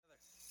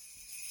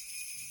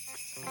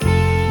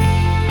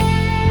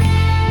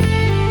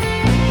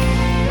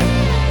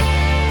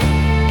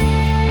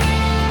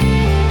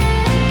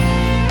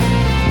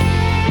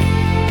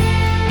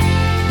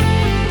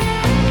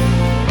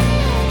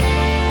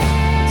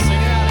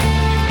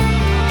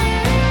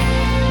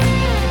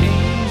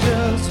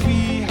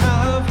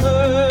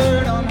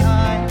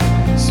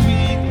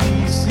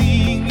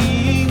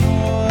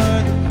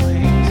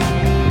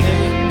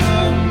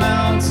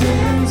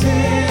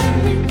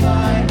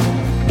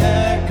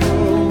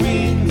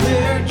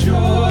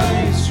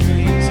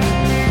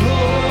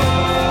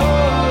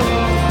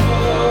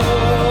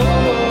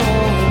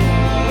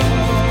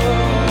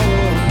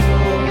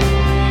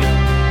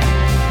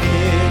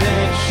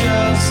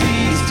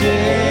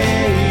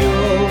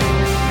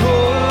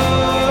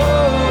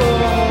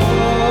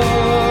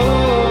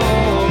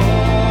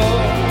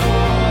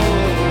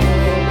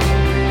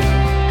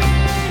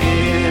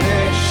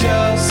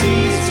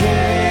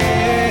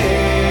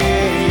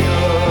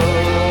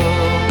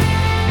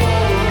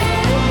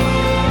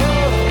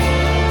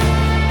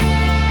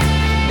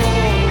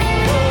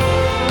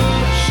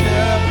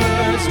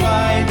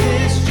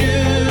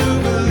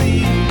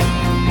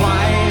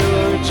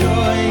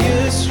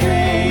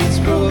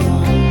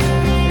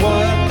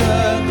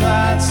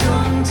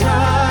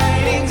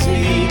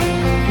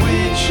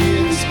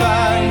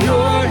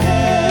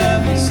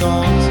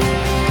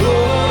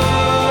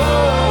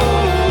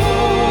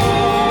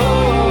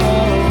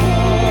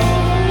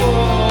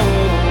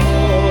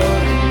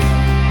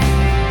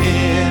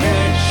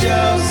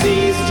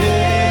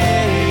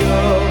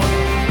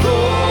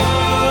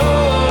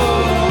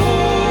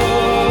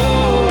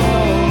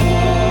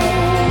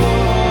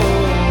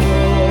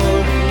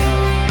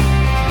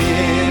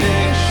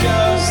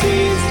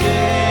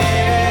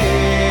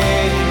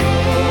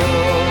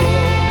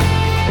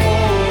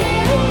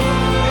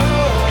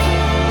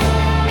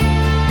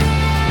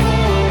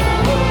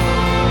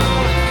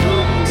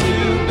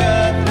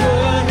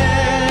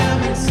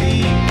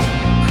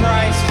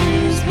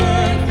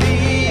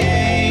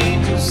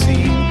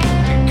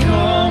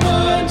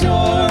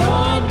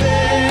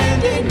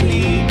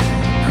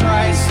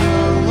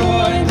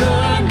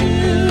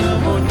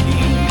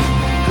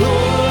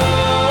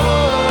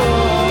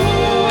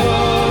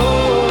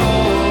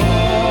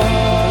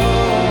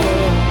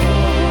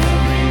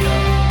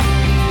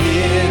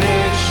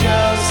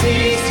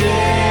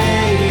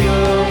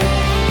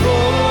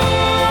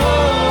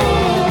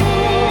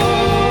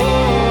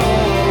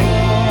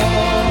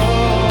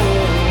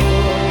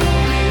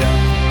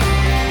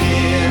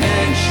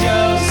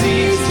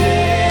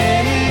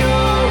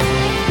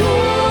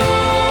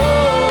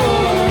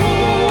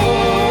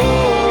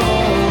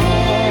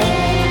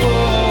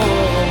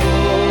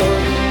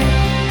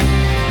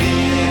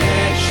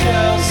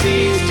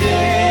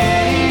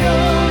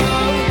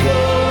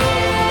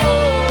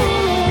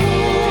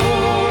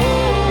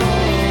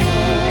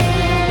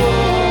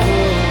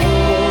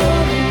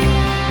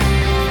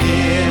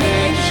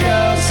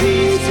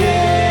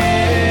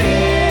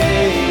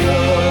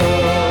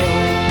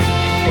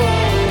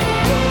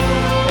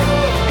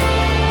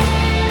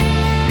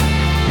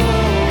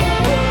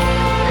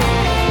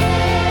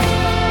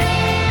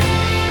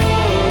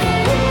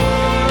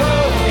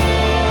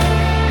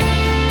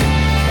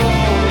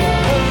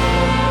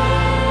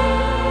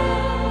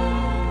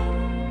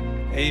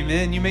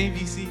Amen. You may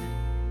be seated.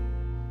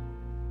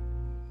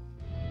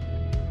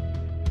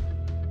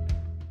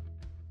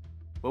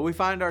 Well, we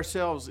find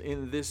ourselves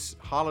in this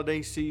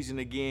holiday season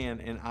again,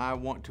 and I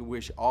want to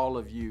wish all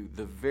of you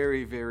the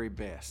very, very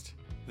best.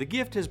 The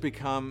gift has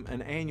become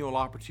an annual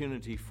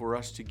opportunity for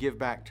us to give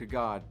back to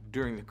God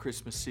during the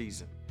Christmas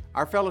season.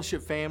 Our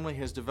fellowship family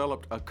has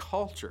developed a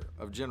culture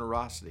of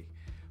generosity,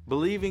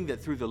 believing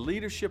that through the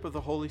leadership of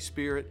the Holy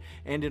Spirit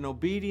and in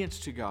obedience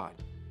to God,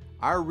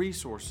 our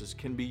resources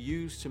can be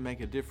used to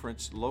make a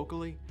difference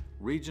locally,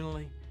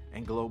 regionally,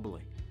 and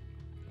globally.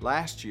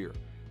 Last year,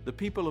 the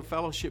people of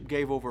fellowship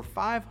gave over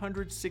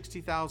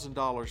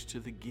 $560,000 to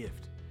the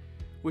gift,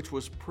 which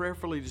was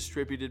prayerfully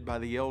distributed by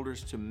the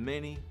elders to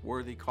many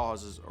worthy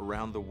causes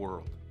around the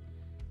world.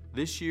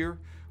 This year,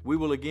 we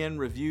will again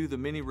review the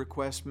many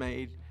requests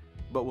made,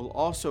 but will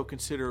also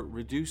consider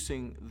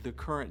reducing the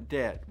current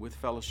debt with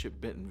Fellowship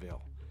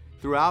Bentonville.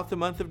 Throughout the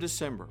month of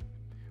December,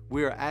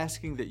 we are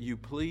asking that you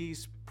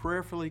please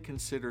prayerfully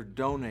consider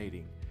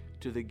donating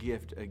to the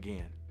gift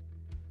again.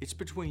 It's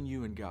between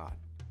you and God.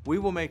 We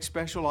will make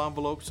special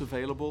envelopes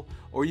available,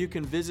 or you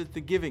can visit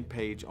the giving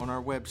page on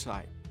our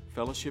website,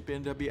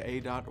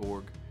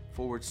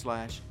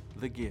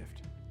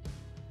 fellowshipnwa.org/thegift.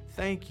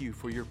 Thank you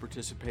for your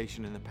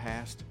participation in the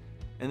past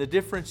and the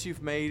difference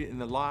you've made in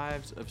the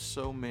lives of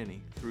so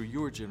many through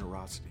your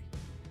generosity.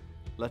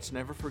 Let's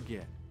never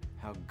forget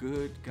how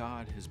good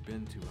God has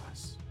been to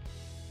us.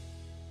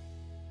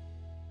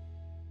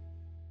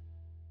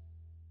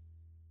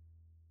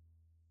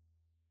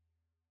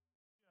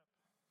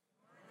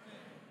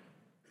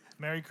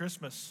 Merry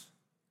Christmas.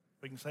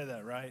 We can say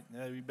that, right?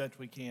 Yeah, we bet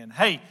we can.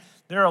 Hey,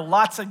 there are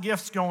lots of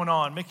gifts going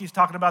on. Mickey's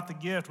talking about the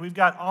gift. We've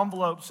got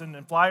envelopes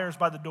and flyers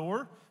by the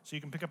door, so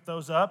you can pick up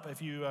those up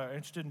if you are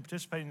interested in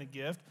participating in the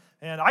gift.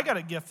 And I got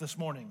a gift this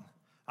morning.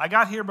 I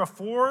got here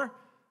before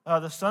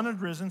the sun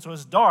had risen, so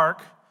it's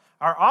dark.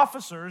 Our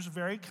officers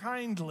very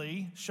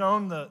kindly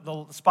shone the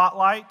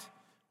spotlight,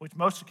 which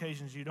most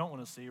occasions you don't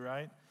want to see,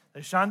 right?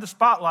 They shined the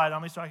spotlight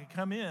on me so I could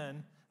come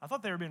in. I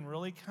thought they were being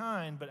really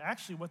kind, but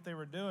actually what they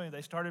were doing,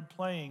 they started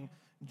playing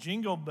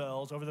jingle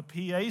bells over the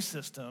PA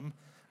system,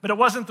 but it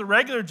wasn't the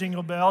regular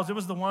jingle bells, it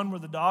was the one where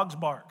the dogs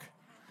bark.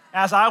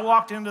 As I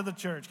walked into the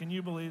church, can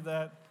you believe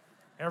that?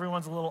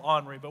 Everyone's a little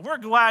ornery, but we're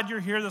glad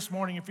you're here this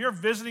morning. If you're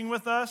visiting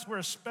with us, we're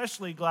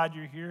especially glad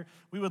you're here.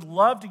 We would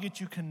love to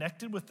get you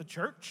connected with the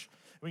church.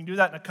 We can do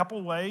that in a couple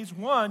of ways.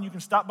 One, you can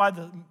stop by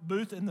the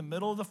booth in the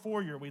middle of the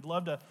foyer. We'd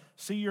love to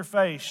see your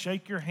face,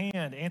 shake your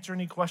hand, answer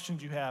any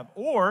questions you have.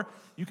 Or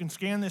you can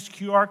scan this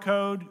QR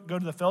code, go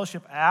to the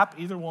fellowship app,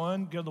 either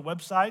one, go to the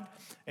website,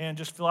 and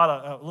just fill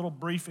out a little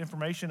brief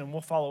information, and we'll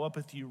follow up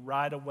with you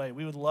right away.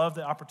 We would love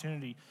the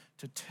opportunity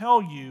to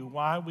tell you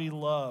why we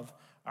love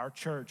our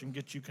church and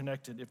get you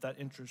connected if that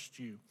interests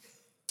you.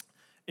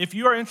 If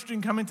you are interested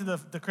in coming to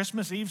the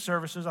Christmas Eve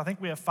services, I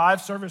think we have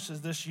 5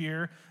 services this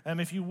year.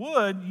 If you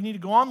would, you need to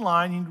go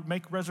online, you need to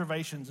make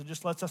reservations. It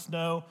just lets us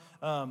know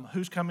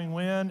who's coming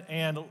when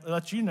and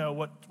lets you know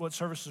what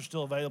services are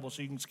still available.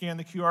 So you can scan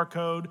the QR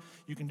code.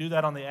 You can do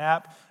that on the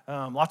app.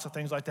 Lots of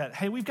things like that.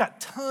 Hey, we've got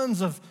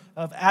tons of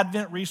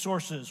Advent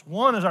resources.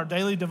 One is our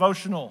daily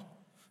devotional.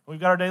 We've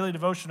got our daily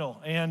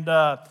devotional, and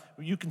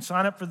you can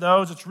sign up for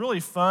those. It's really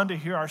fun to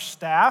hear our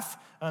staff.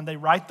 They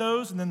write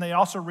those, and then they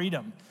also read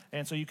them.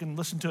 And so you can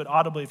listen to it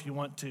audibly if you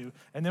want to.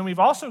 And then we've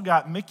also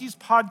got Mickey's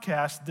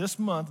podcast this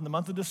month, in the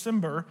month of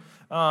December,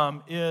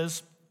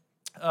 he's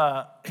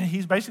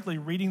basically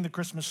reading the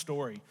Christmas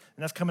story. And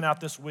that's coming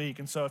out this week.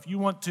 And so if you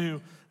want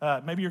to,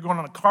 maybe you're going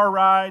on a car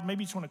ride,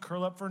 maybe you just want to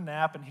curl up for a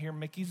nap and hear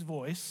Mickey's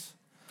voice.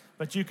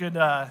 But you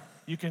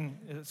can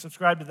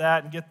subscribe to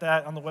that and get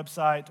that on the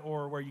website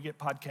or where you get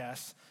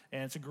podcasts.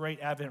 And it's a great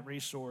Advent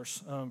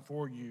resource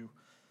for you.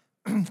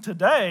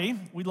 Today,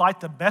 we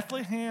light the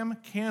Bethlehem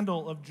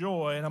Candle of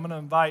Joy, and I'm going to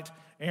invite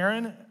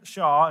Aaron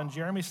Shaw and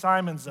Jeremy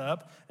Simons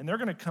up, and they're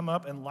going to come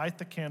up and light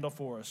the candle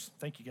for us.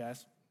 Thank you,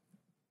 guys.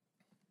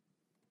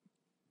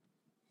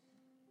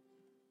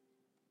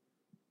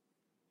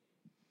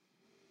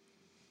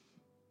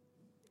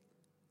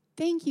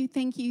 Thank you,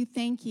 thank you,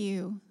 thank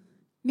you.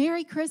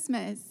 Merry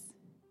Christmas.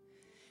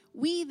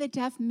 We, the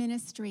Deaf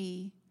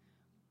Ministry,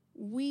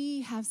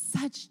 we have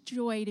such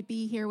joy to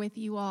be here with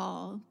you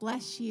all.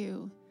 Bless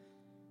you.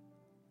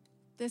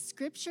 The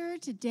scripture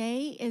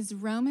today is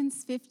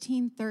Romans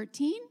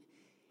 15:13,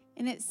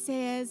 and it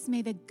says,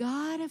 "May the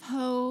God of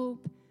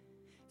hope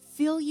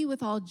fill you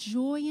with all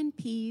joy and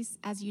peace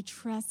as you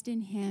trust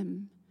in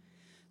him,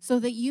 so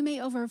that you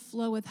may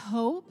overflow with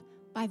hope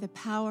by the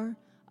power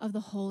of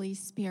the Holy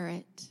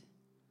Spirit."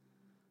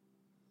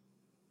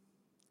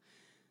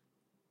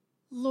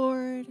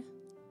 Lord,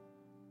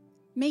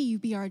 may you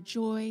be our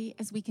joy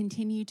as we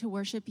continue to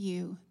worship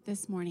you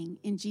this morning.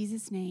 In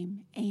Jesus'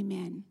 name,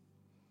 amen.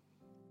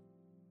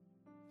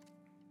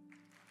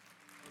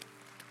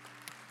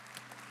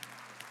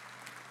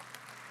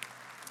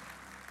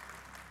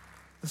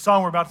 The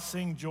song we're about to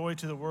sing, Joy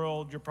to the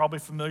World, you're probably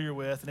familiar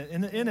with.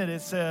 And in it,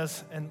 it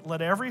says, "And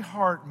let every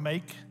heart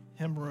make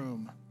him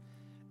room."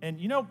 And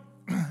you know,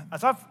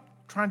 as I've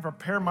trying to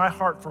prepare my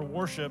heart for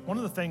worship, one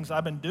of the things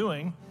I've been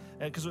doing,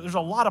 because there's a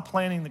lot of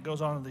planning that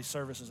goes on in these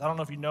services. I don't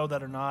know if you know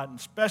that or not, and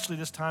especially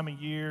this time of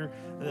year.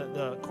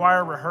 The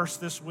choir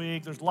rehearsed this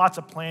week. There's lots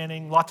of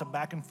planning, lots of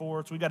back and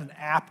forths. We've got an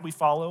app we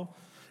follow,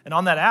 and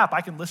on that app, I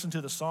can listen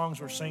to the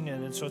songs we're singing,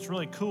 and so it's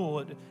really cool.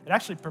 It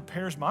actually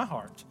prepares my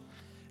heart.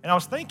 And I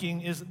was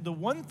thinking, is the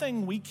one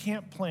thing we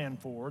can't plan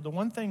for, the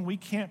one thing we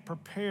can't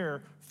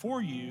prepare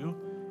for you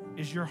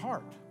is your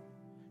heart.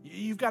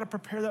 You've got to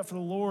prepare that for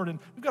the Lord, and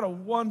we've got a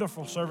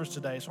wonderful service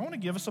today. So I want to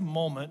give us a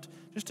moment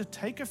just to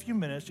take a few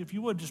minutes. If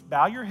you would, just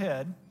bow your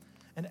head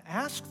and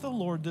ask the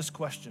Lord this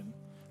question.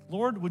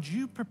 Lord, would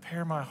you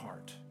prepare my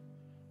heart?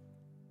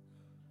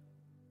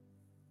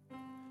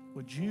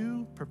 Would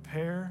you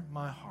prepare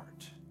my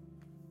heart?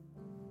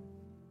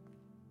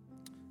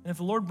 And if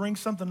the Lord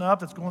brings something up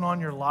that's going on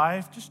in your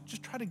life,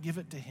 just try to give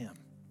it to him.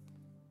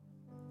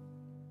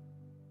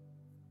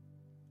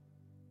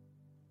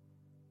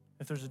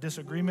 If there's a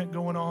disagreement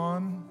going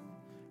on,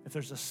 if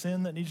there's a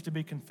sin that needs to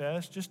be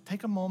confessed, just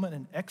take a moment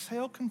and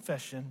exhale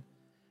confession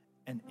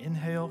and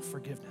inhale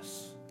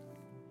forgiveness.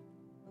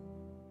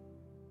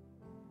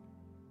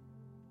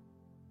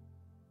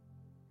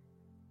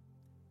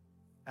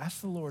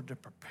 Ask the Lord to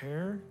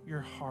prepare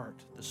your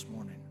heart this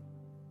morning.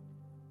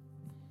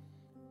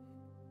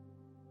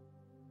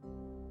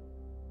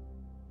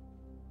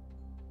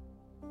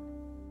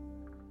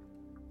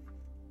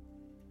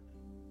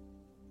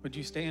 Would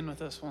you stand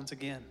with us once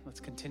again? Let's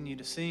continue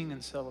to sing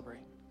and celebrate.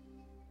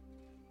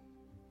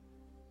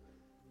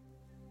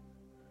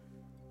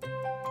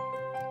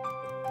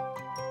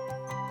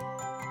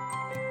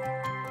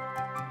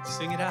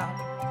 Sing it out.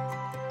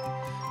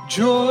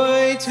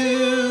 Joy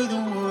to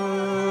the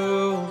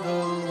world,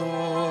 the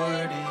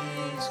Lord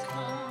is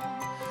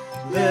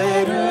come.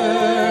 Let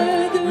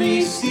earth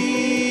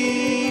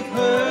receive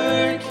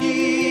her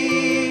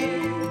King.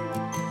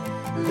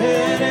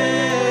 Let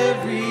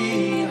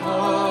every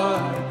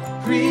heart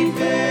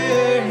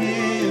prepare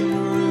him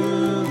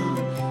room,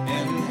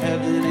 and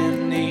heaven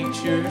and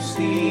nature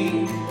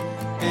sing,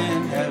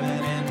 and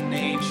heaven and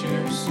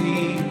nature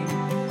sing,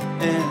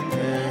 and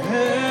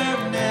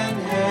heaven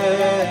and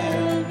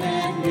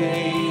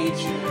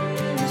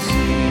nature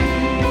sing.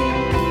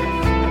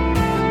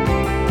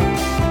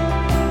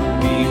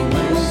 We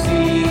will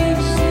sing,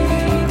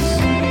 sing,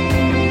 sing.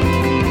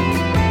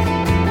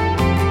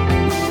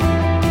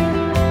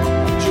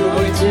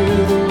 Joy to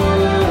the world.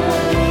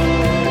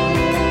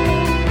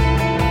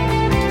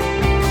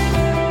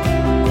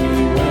 We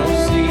will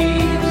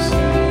sing,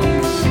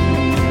 sing,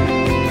 sing.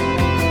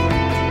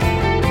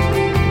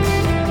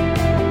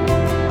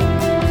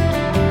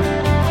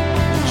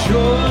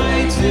 Joy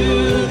to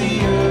the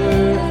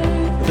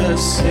earth, the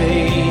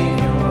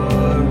Savior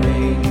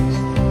reigns.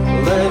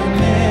 Let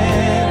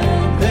men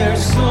their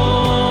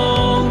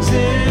songs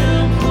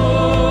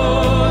employ,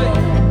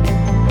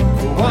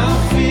 while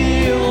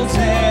fields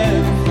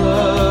and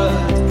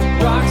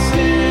floods, rocks,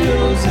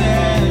 hills,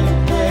 and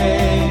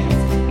plains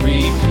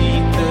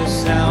repeat the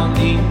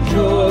sounding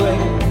joy,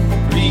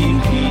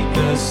 repeat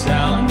the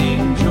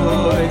sounding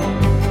joy,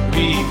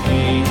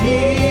 repeat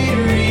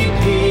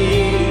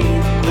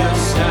the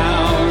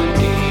sounding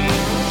joy.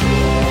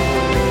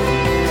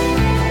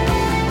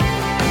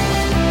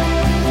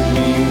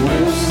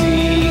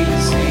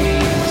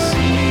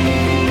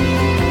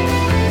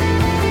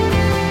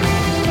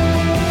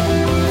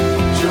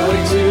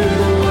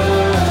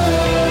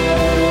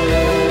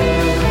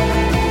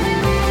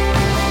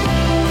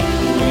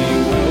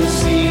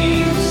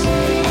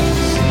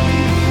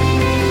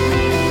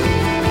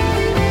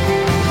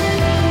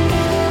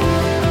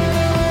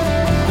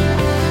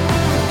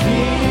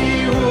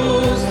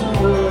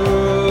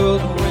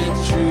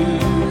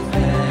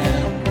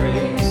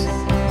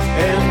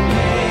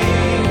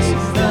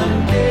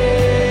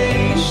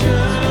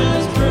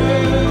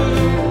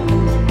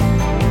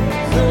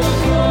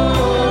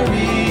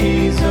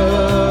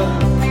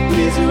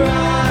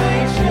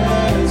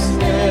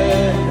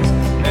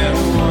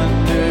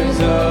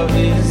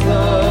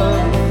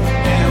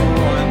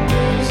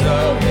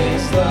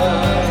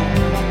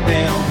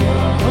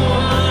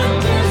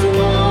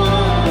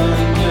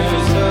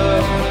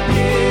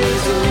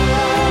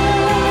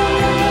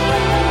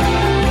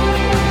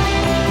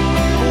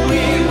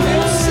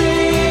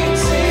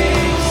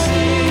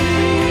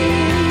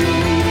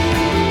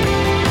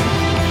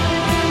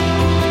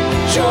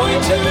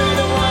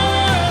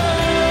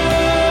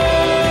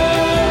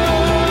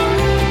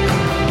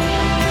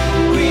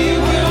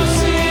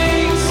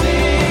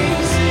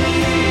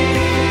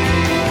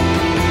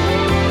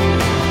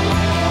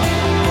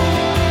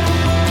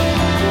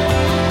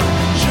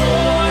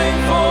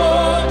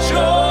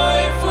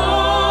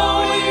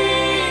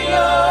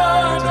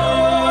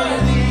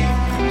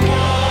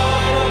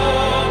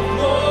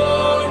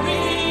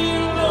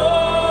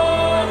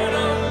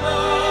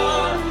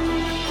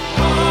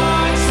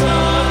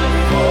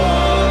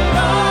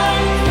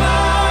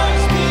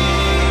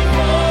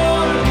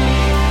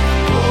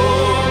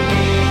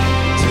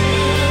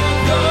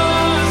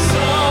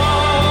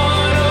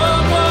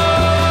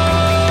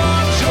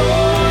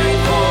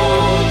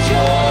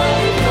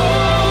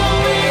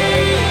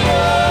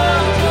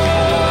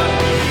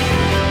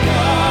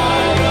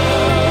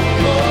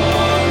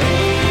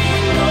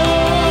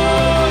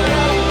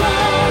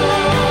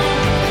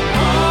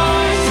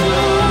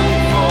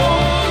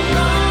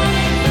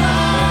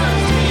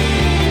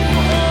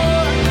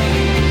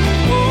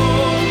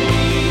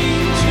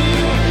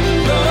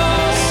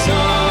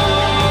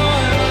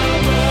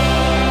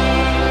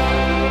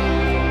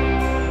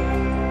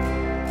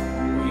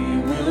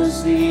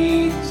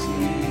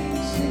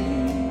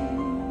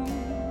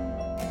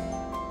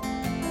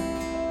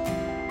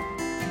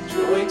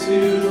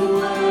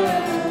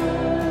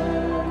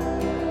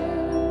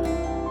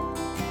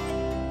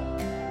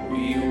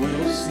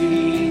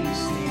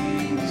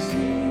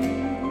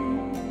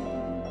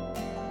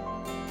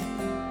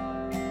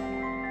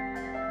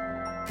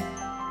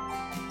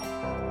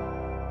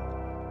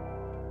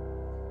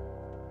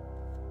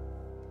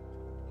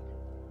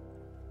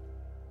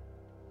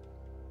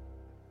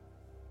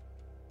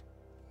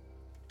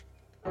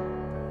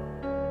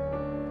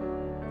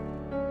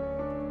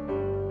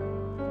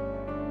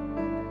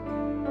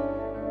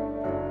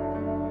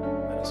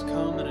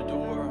 Come and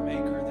adore our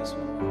Maker this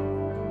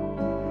morning.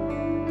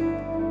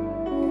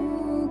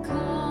 Oh,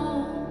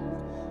 come,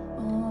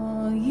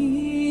 all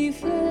ye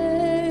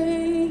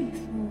faithful,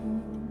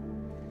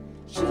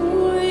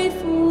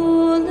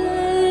 joyful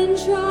and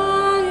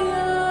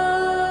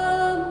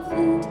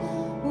triumphant.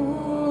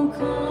 Oh,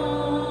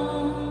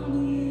 come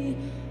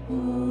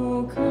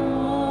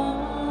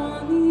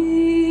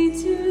ye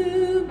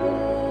to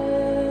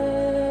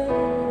Bethlehem.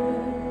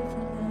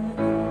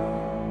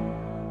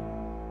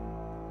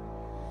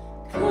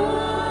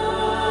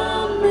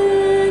 Come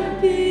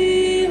and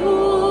behold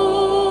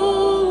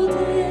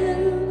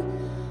Him,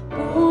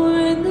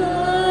 born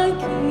the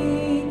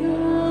King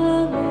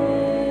of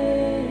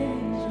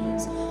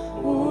ages.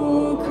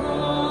 Oh,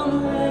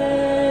 come,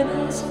 let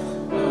us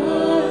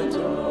adore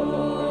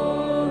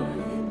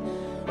Him.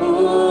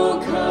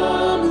 Oh,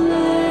 come,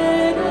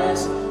 let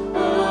us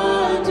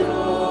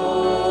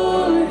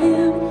adore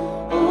Him.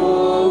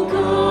 Oh,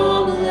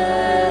 come,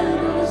 let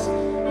us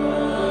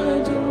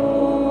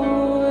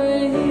adore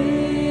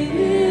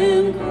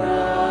Him,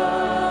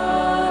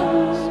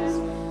 Christ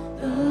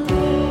the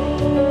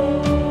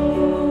Lord.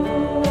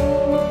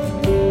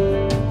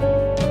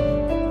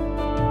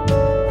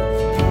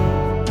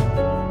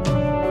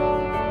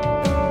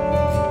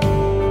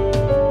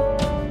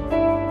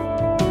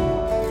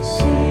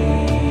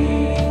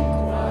 Sing,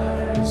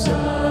 choirs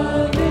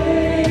of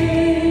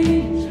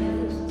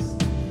angels,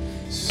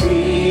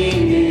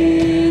 sing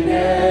in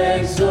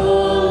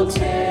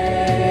exultation.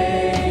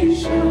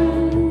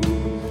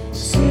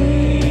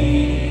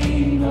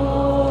 Sing,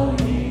 all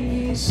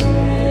ye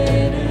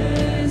citizens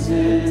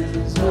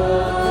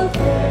of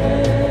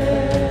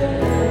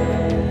heaven.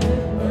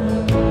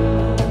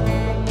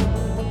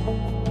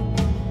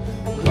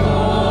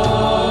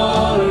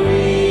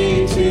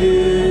 Glory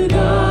to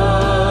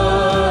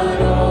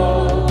God,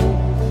 all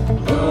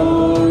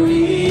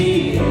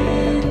glory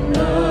in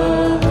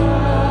the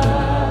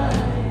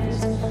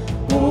highest.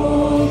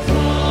 Oh,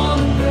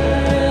 come,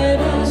 let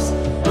us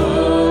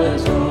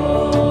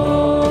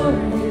adore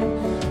Him.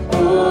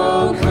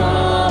 Oh,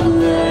 come,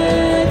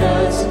 let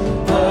us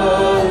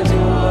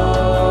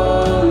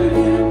adore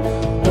Him.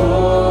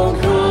 Oh,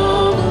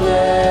 come,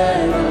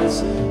 let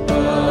us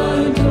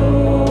adore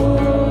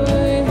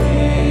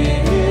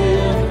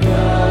Him,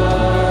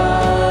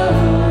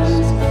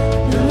 Christ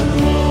the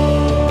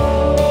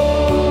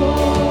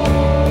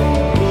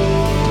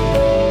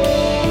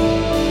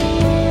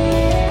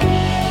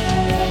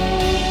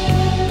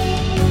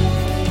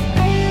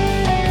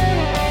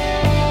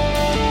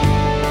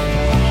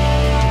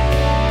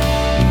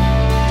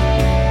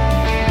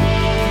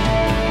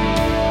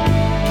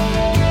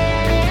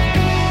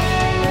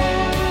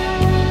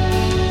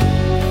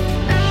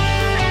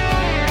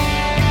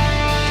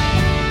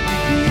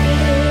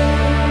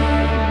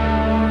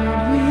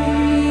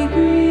we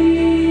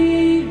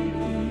greet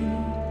Thee,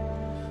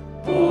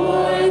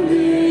 born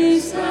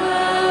this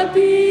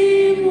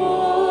happy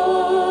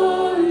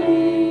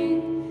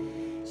morning.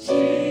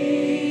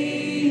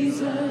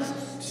 Jesus,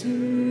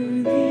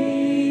 to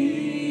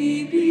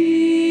Thee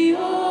be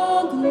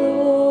all glory.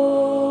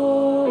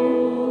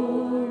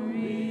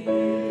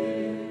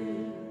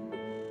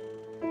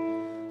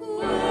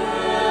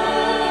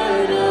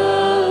 Word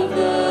of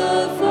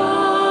the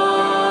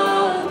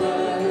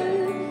Father,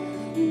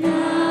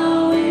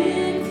 now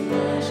in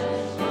flesh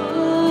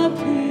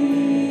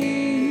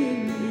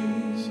appearing.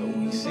 So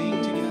we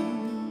sing together.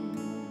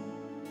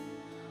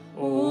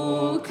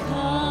 Oh,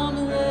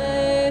 come,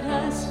 let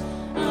us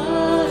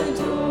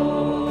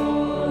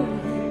adore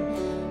Him.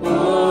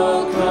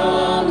 Oh,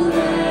 come,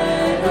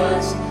 let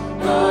us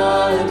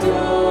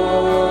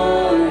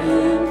adore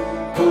Him.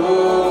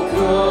 Oh,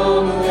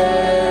 come,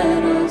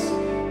 let us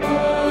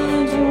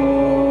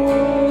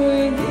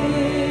adore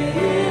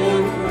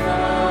Him,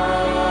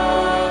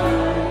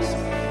 Christ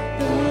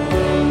the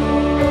Lord.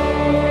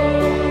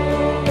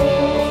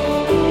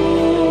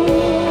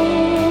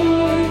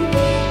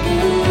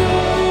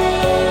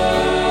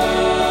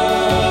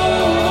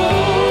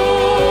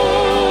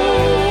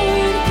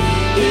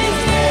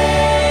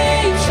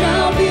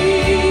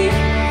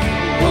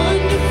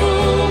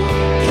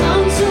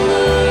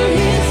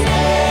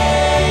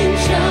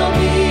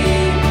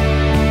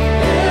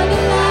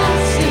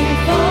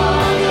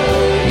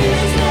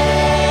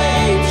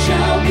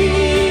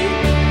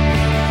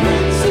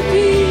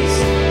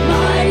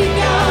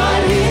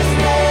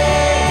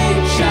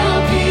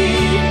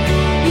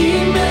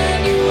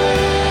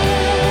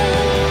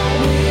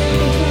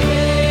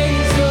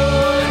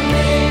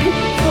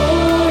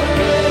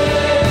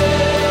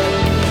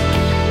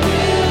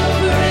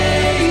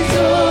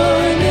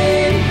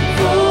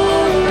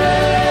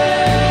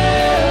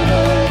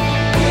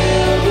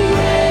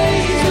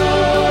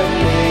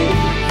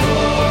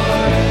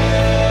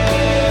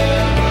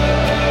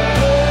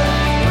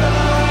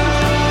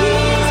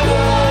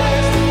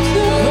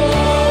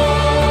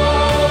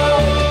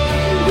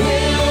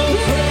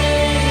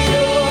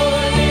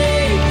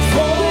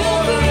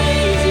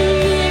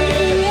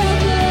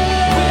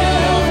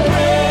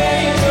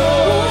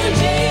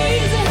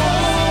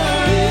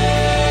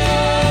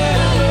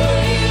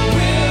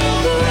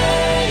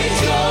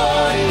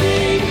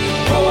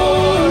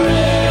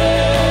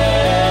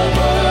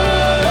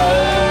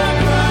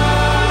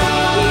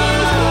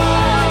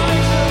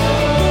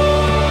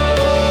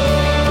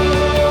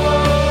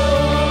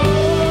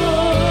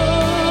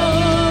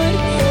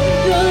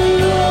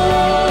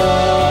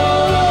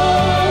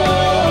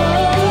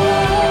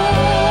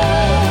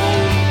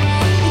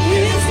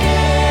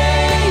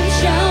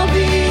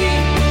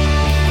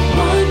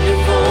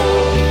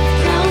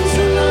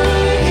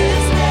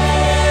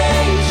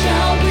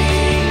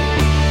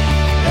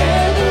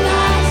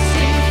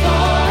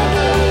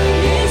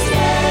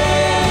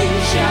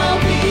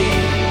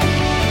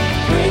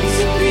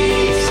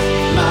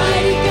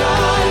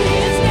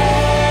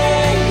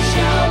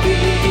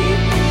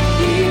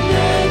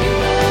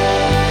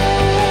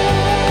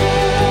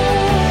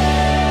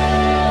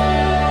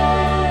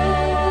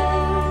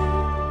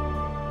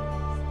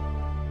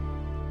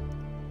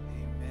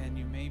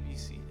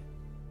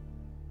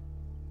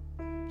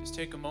 Let's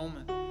take a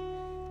moment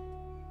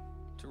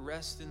to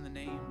rest in the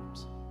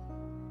names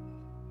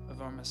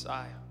of our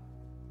Messiah.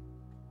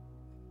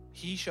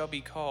 He shall be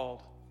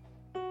called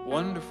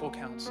Wonderful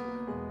Counselor,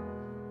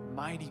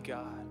 Mighty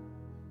God,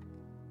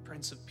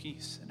 Prince of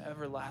Peace, and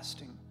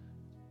Everlasting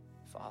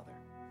Father.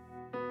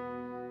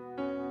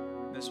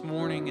 This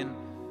morning, and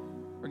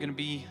we're going to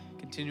be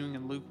continuing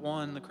in Luke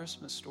 1, the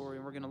Christmas story,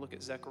 and we're going to look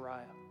at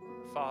Zechariah,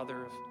 the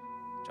father of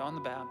John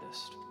the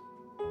Baptist.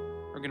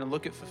 We're going to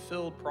look at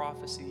fulfilled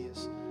prophecy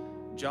as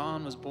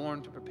John was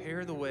born to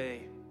prepare the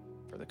way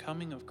for the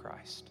coming of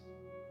Christ.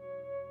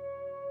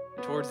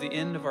 Towards the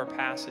end of our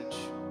passage,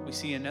 we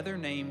see another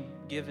name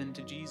given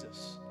to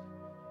Jesus,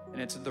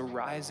 and it's the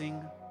rising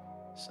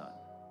sun.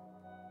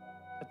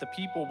 That the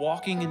people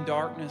walking in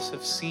darkness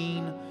have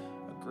seen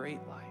a great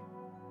light.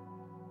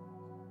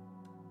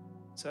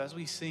 So as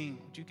we sing,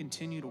 would you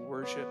continue to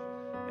worship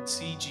and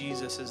see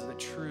Jesus as the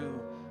true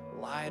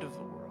light of the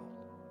world,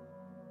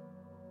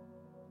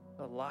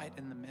 the light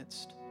in the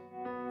midst,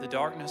 the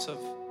darkness of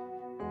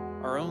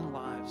our own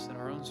lives and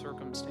our own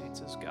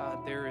circumstances.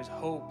 God, there is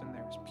hope and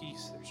there's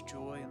peace, there's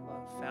joy and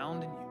love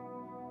found in you.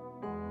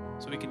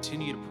 So we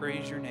continue to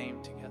praise your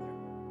name together.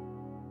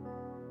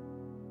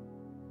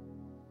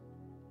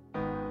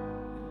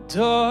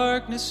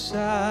 Darkness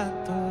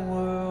sat the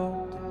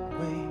world and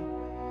wait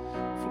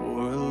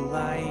for a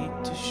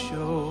light to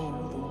show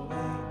the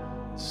way.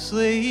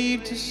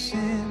 Slave to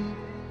sin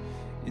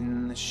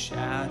in the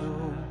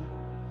shadow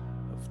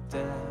of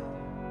death.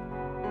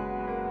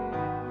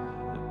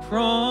 The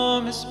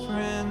promised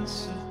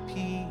Prince of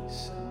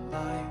Peace and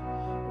light,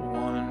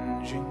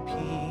 wandering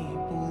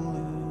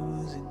people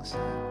losing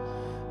sight.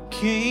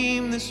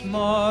 Came this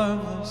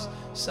marvelous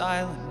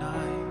silent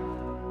night.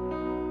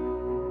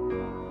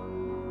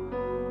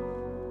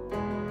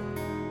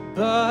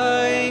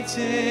 By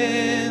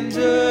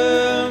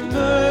tender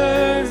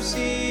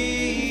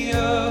mercy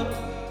of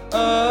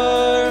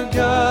our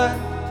God,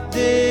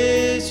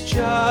 this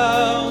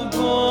child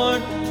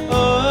born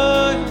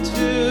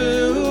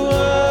unto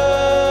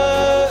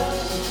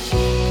us,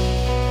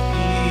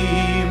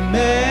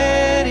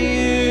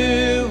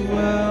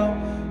 Emmanuel,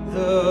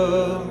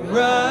 the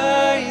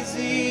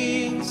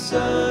rising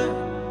sun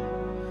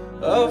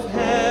of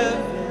heaven.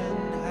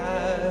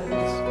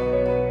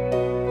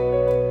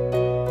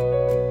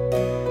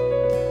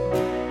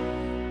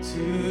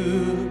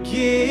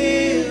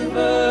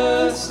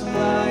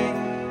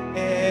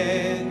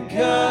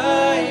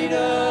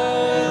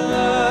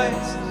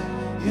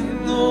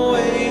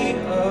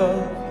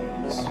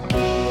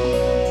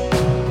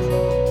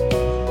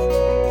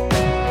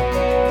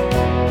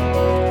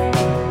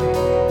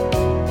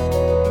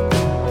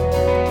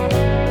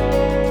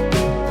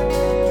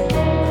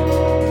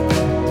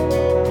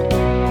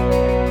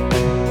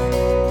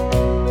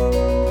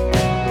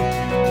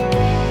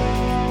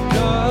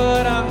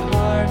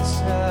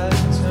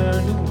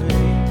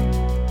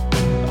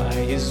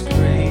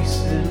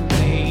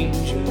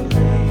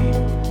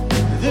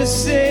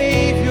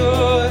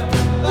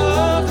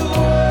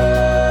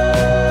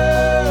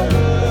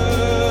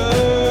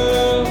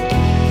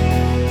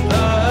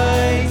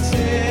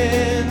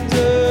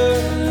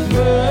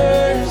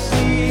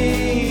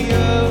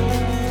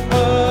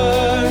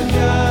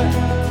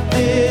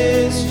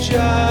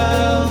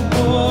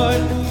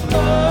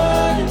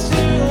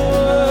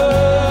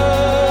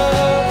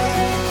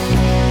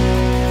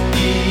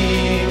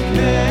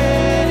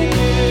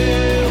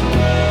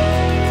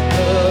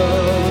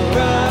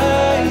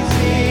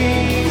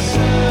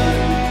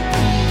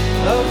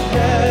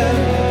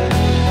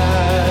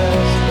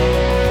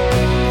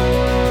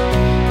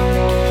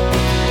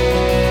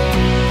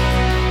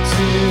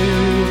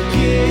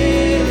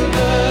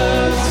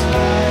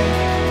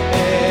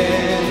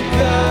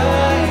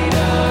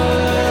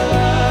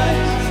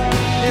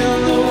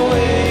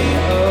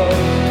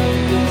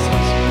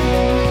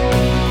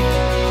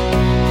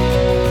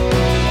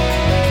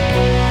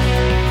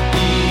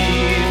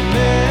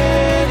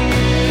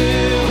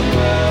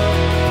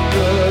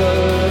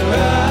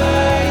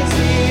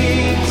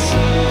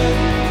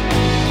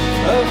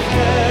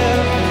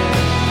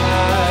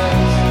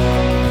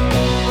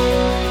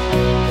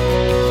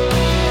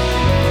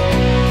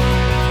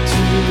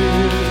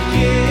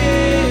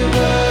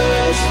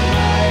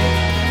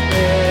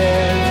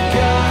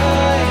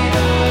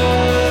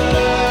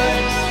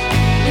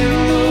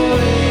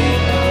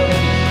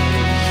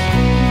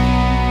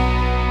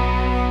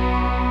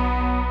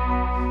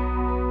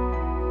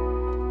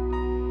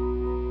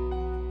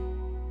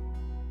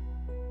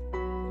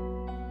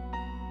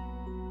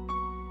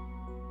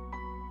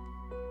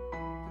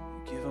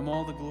 Give him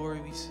all the glory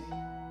we see.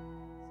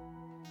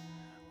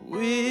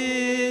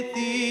 With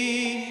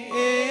the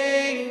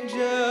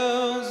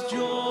angels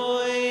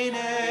join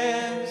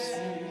and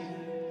sing,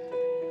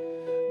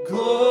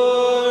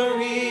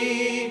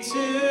 glory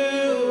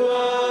to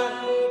our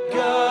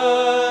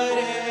God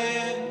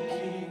and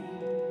King.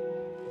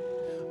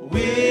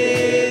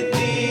 With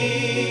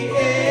the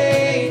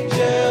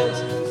angels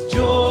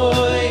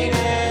join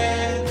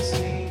and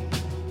sing,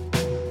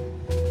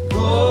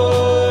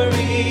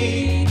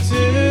 glory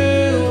to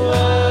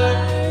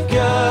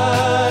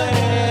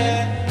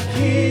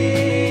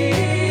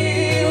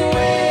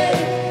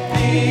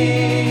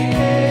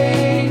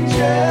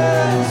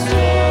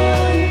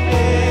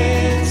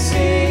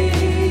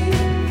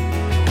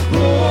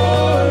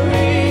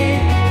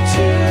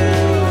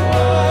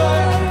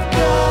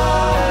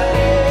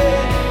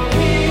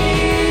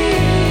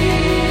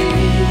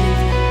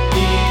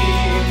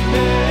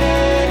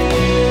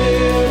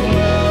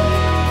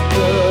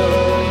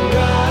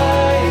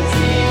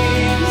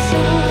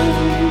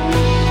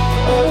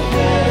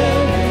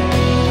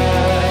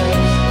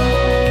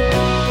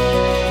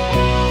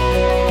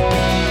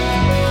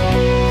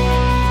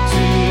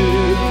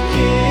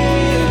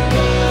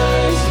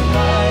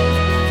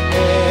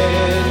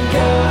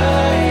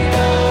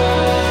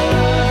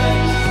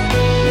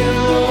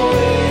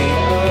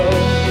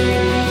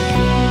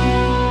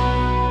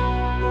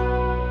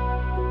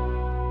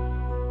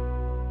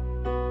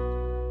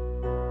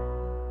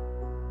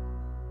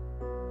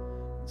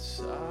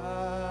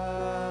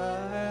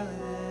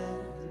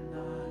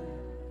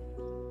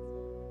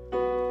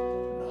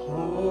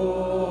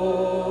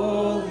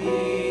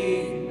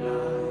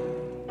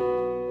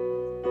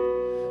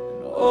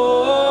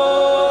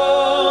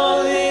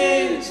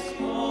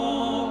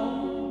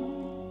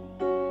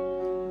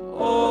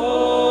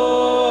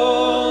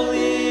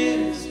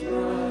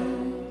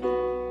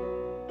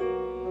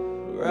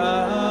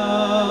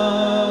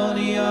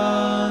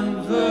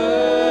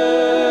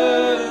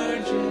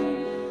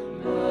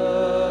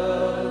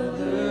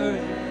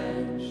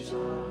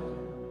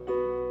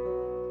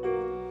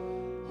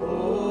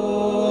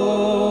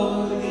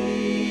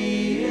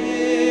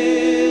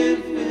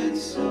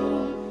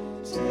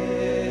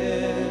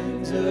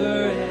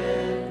tender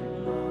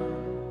and mild.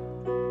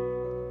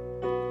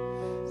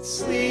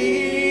 Sleep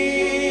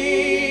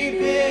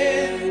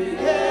in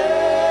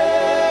heavenly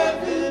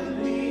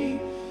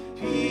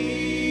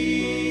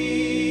peace.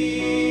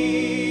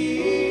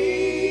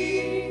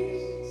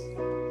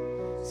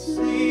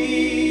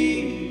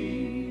 Sleep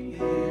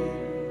in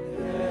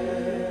heavenly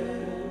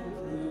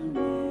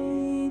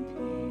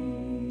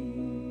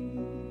peace.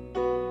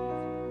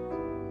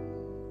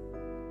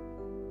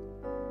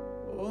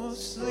 Oh,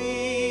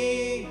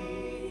 sleep in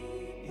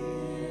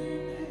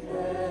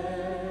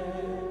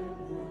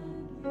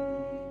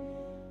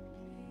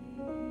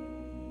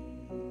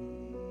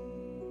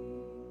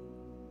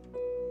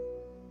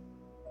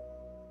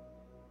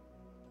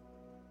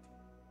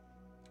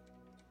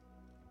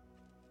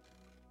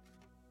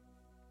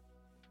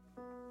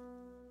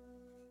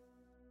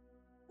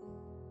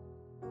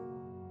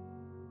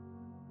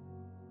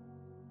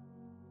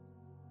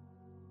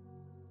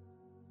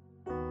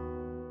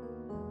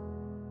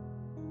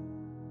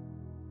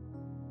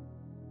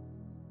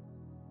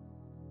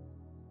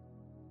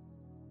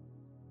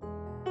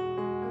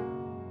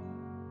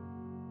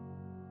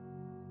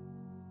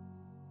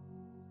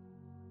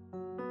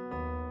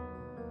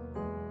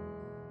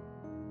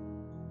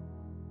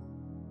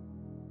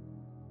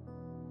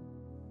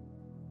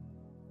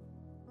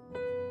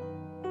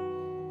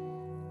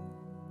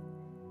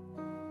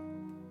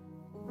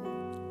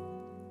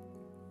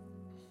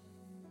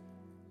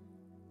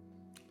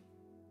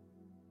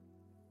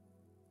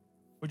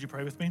Would you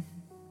pray with me?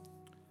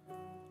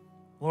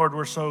 Lord,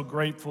 we're so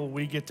grateful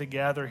we get to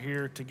gather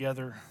here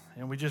together,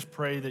 and we just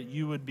pray that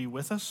you would be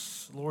with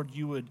us. Lord,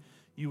 you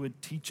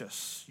would teach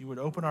us. You would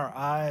open our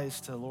eyes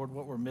to, Lord,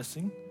 what we're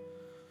missing.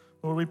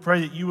 Lord, we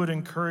pray that you would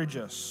encourage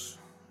us,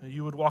 that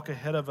you would walk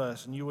ahead of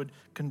us, and you would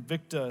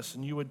convict us,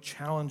 and you would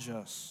challenge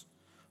us.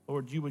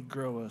 Lord, you would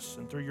grow us,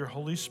 and through your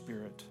Holy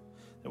Spirit,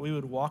 that we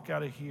would walk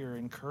out of here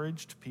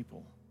encouraged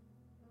people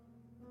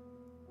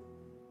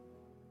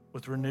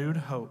with renewed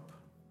hope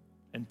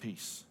and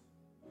peace.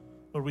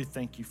 Lord, we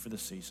thank you for the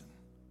season,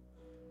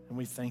 and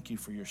we thank you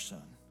for your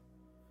Son.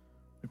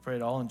 We pray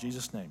it all in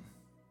Jesus' name.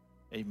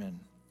 Amen.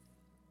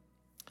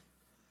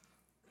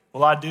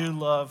 Well, I do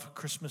love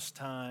Christmas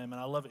time, and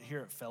I love it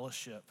here at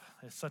Fellowship.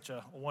 It's such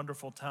a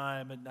wonderful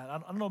time, and I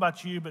don't know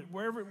about you, but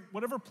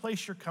whatever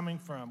place you're coming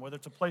from, whether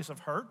it's a place of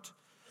hurt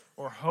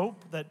or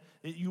hope, that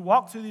you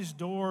walk through these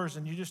doors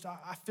and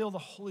I feel the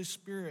Holy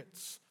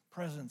Spirit's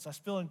presence. I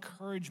feel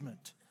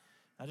encouragement.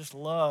 I just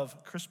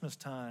love Christmas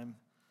time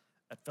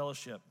at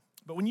Fellowship.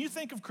 But when you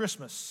think of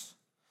Christmas,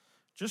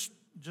 just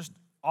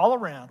all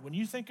around, when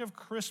you think of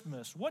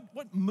Christmas, what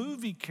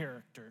movie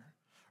character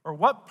or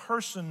what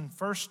person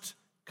first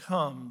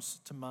comes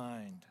to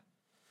mind?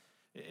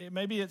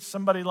 Maybe it's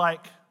somebody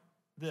like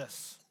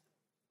this.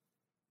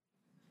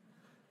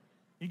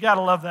 You got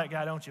to love that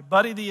guy, don't you?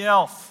 Buddy the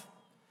Elf.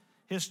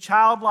 His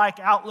childlike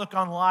outlook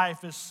on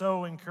life is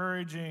so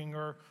encouraging.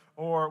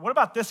 Or what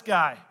about this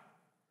guy?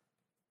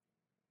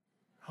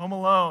 Home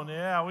Alone,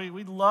 yeah,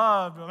 we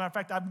love. As a matter of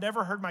fact, I've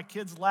never heard my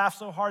kids laugh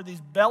so hard,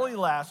 these belly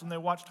laughs when they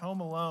watched Home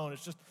Alone.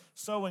 It's just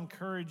so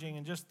encouraging,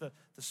 and just the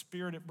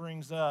spirit it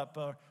brings up.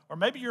 Or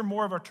maybe you're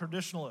more of a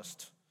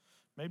traditionalist.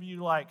 Maybe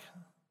you like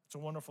It's a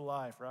Wonderful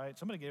Life, right?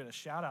 Somebody gave it a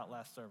shout out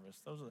last service.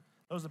 Those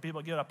are the people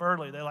that get up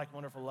early. They like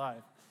Wonderful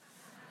Life.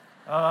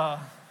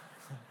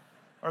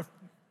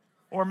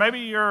 Or maybe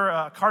you're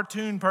a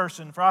cartoon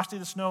person, Frosty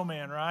the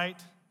Snowman, right?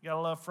 You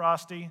gotta love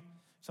Frosty.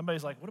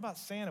 Somebody's like, what about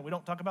Santa? We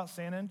don't talk about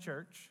Santa in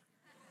church.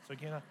 So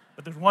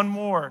but there's one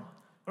more.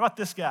 What about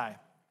this guy?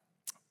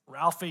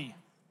 Ralphie.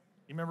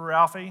 You remember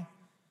Ralphie?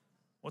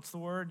 What's the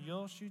word?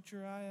 You'll shoot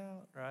your eye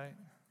out, right?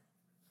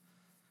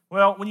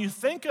 Well, when you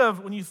think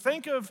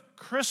of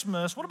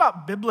Christmas, what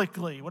about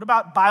biblically? What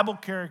about Bible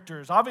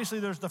characters? Obviously,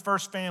 there's the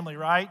first family,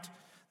 right?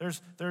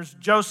 There's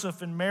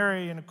Joseph and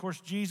Mary, and of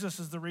course, Jesus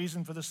is the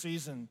reason for the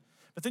season.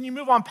 But then you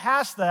move on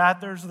past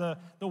that, there's the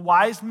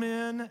wise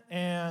men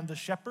and the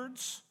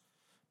shepherds,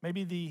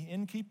 maybe the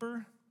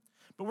innkeeper.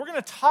 But we're going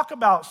to talk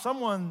about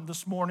someone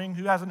this morning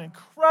who has an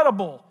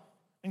incredible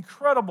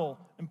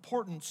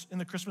importance in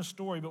the Christmas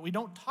story, but we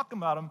don't talk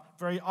about him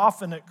very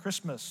often at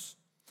Christmas.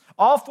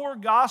 All four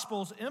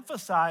Gospels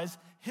emphasize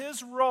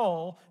his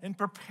role in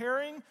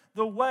preparing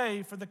the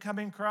way for the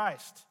coming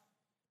Christ.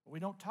 But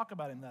we don't talk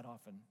about him that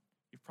often.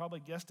 You've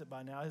probably guessed it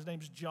by now. His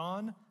name's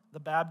John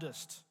the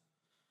Baptist.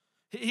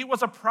 He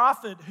was a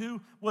prophet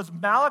who was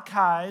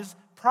Malachi's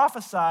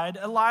prophesied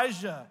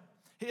Elijah.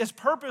 His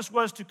purpose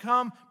was to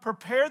come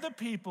prepare the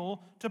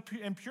people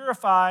and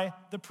purify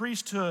the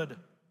priesthood.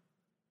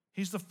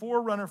 He's the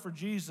forerunner for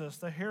Jesus,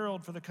 the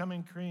herald for the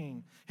coming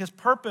king. His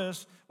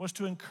purpose was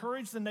to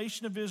encourage the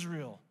nation of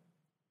Israel,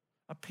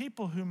 a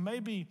people who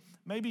maybe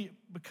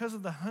because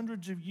of the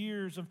hundreds of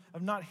years of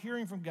not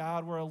hearing from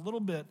God were a little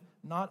bit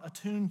not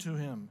attuned to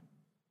him.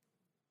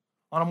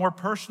 On a more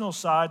personal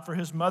side, for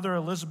his mother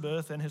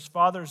Elizabeth and his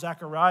father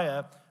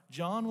Zechariah,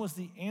 John was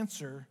the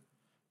answer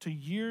to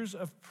years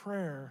of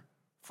prayer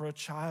for a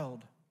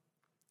child.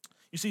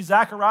 You see,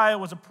 Zechariah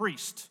was a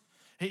priest.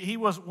 He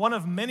was one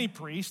of many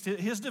priests.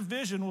 His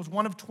division was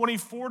one of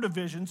 24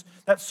 divisions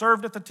that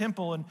served at the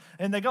temple,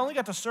 and they only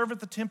got to serve at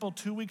the temple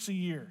 2 weeks a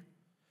year.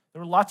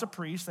 There were lots of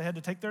priests. They had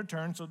to take their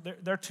turn, so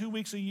they're 2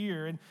 weeks a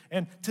year.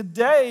 And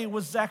today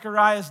was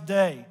Zechariah's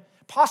day,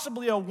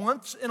 possibly a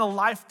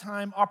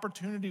once-in-a-lifetime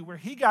opportunity where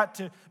he got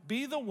to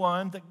be the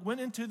one that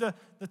went into the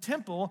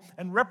temple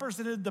and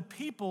represented the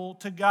people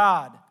to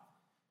God.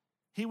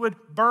 He would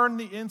burn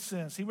the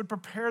incense. He would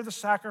prepare the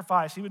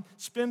sacrifice. He would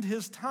spend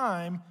his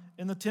time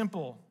in the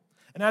temple.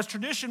 And as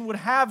tradition would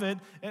have it,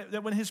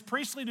 that when his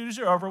priestly duties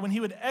are over, when he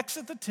would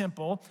exit the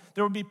temple,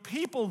 there would be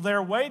people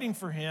there waiting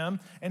for him,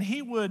 and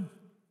he would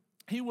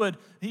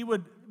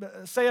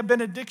say a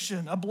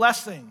benediction, a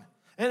blessing.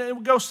 And it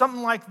would go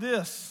something like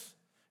this.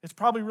 It's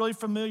probably really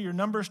familiar.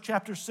 Numbers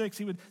chapter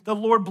 6. The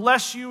Lord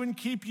bless you and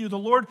keep you. The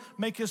Lord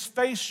make his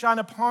face shine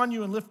upon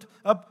you and lift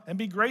up and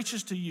be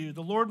gracious to you.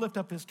 The Lord lift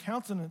up his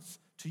countenance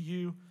to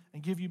you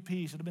and give you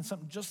peace. It would have been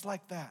something just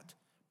like that.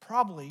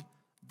 Probably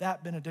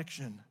that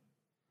benediction.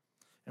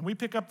 And we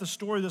pick up the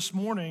story this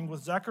morning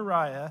with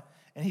Zechariah,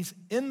 and he's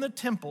in the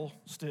temple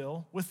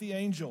still with the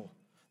angel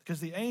because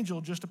the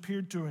angel just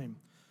appeared to him.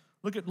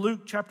 Look at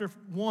Luke chapter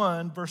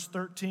 1, verse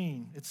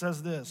 13. It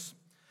says this,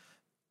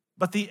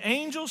 "But the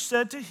angel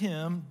said to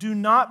him, 'Do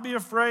not be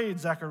afraid,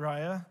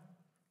 Zechariah,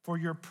 for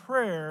your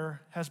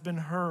prayer has been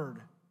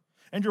heard.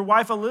 And your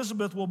wife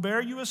Elizabeth will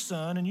bear you a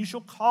son, and you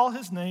shall call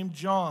his name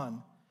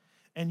John.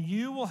 And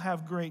you will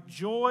have great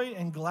joy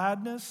and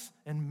gladness,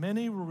 and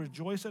many will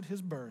rejoice at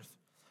his birth,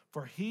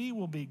 for he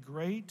will be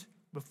great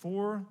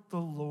before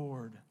the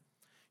Lord.'"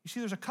 You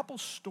see, there's a couple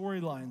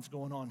storylines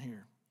going on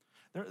here.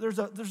 There's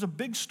a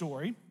big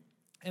story,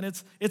 and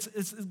it's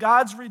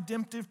God's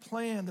redemptive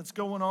plan that's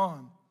going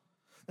on.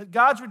 That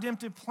God's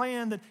redemptive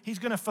plan, that he's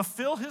going to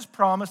fulfill his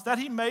promise that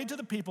he made to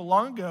the people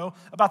long ago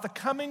about the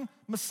coming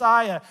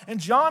Messiah. And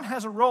John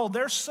has a role,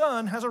 their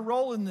son has a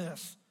role in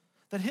this,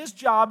 that his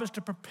job is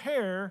to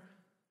prepare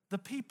the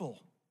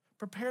people,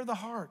 prepare the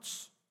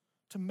hearts,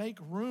 to make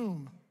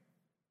room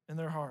in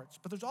their hearts.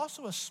 But there's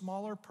also a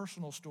smaller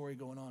personal story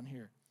going on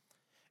here.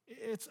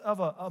 It's of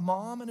a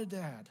mom and a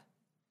dad,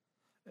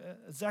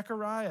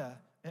 Zechariah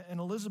and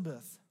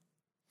Elizabeth,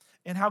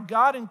 and how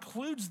God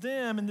includes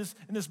them in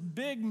this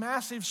big,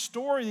 massive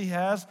story he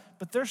has,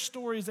 but their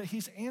story is that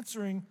he's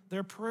answering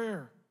their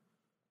prayer.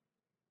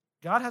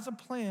 God has a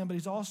plan, but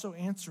he's also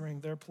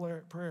answering their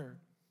prayer.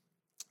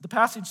 The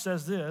passage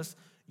says this,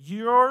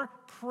 "Your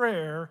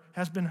prayer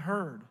has been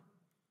heard,"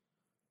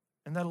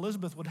 and that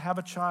Elizabeth would have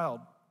a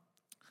child.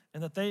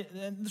 And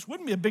this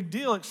wouldn't be a big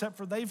deal except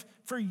for they've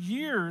for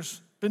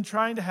years been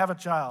trying to have a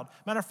child.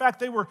 Matter of fact,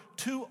 they were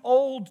too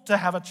old to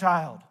have a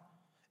child.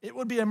 It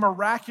would be a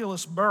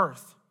miraculous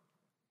birth.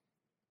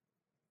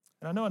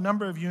 And I know a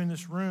number of you in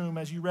this room,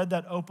 as you read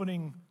that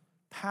opening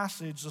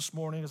passage this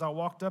morning, as I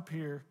walked up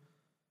here,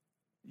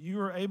 you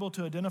were able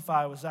to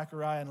identify with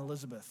Zechariah and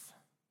Elizabeth,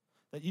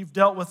 that you've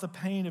dealt with the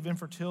pain of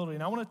infertility.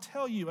 And I want to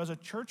tell you, as a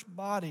church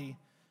body,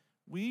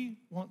 we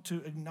want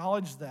to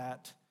acknowledge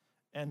that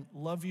and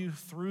love you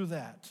through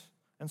that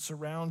and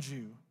surround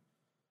you.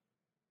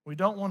 We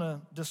don't want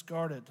to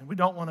discard it, and we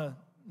don't want to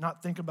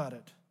not think about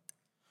it.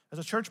 As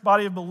a church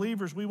body of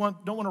believers, we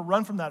don't want to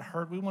run from that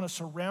hurt. We want to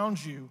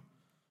surround you.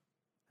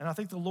 And I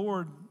think the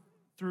Lord,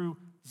 through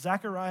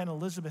Zechariah and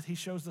Elizabeth, he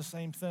shows the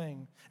same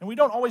thing. And we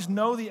don't always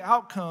know the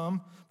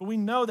outcome, but we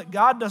know that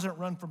God doesn't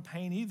run from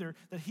pain either,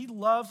 that he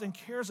loves and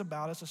cares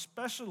about us,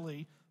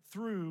 especially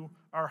through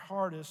our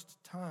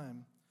hardest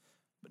time.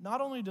 But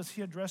not only does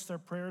he address their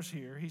prayers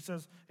here,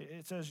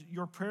 it says,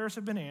 your prayers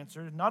have been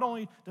answered. Not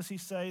only does he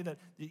say that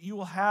you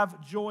will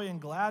have joy and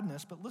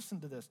gladness, but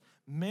listen to this.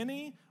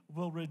 Many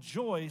will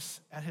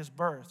rejoice at his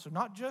birth. So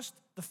not just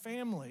the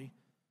family,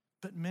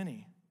 but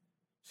many.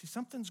 See,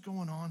 something's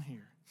going on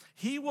here.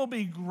 He will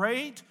be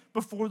great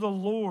before the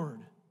Lord.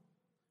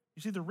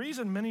 You see, the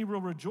reason many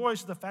will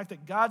rejoice is the fact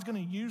that God's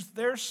going to use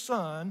their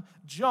son,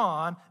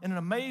 John, in an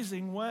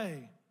amazing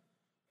way.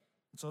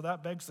 And so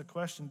that begs the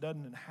question,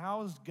 doesn't it?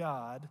 How is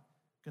God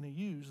going to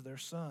use their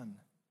son?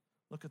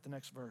 Look at the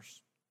next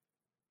verse.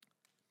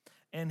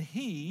 And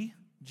he,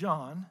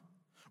 John,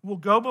 will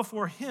go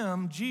before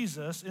him,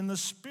 Jesus, in the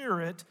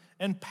spirit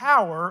and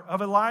power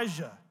of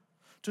Elijah,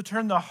 to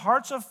turn the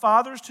hearts of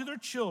fathers to their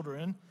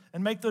children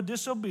and make the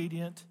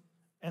disobedient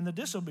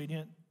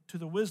to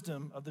the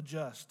wisdom of the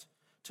just,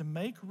 to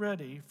make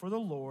ready for the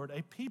Lord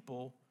a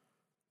people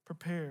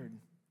prepared.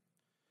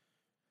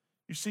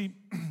 You see,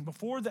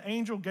 before the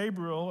angel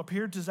Gabriel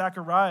appeared to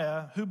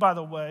Zechariah, who, by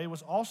the way,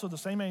 was also the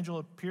same angel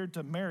who appeared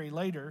to Mary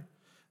later,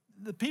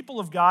 the people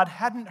of God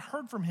hadn't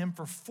heard from him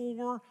for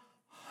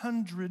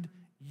 400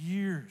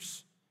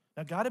 years.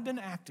 Now, God had been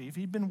active,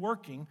 he'd been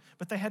working,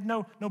 but they had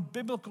no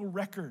biblical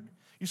record.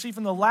 You see,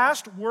 from the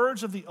last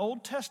words of the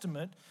Old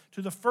Testament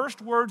to the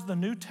first words of the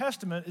New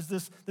Testament is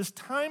this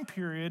time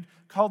period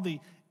called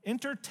the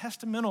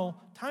intertestamental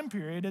time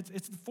period.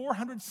 It's the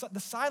 400, the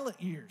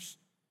silent years.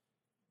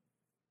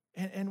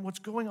 And what's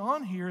going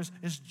on here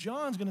is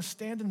John's going to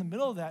stand in the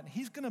middle of that, and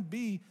he's going to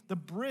be the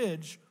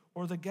bridge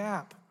or the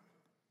gap.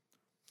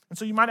 And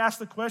so you might ask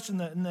the question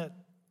that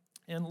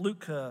in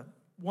Luke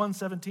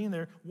 1:17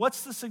 there,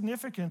 what's the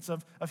significance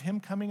of him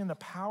coming in the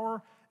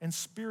power and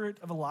spirit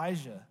of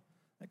Elijah?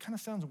 That kind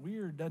of sounds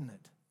weird, doesn't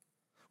it?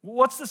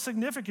 What's the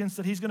significance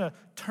that he's going to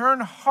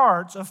turn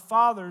hearts of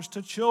fathers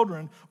to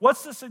children?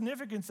 What's the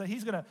significance that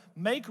he's going to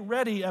make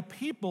ready a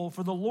people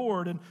for the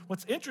Lord? And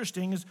what's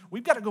interesting is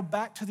we've got to go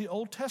back to the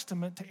Old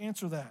Testament to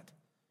answer that.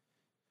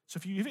 So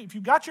if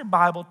you've got your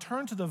Bible,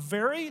 turn to the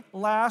very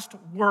last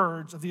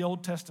words of the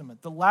Old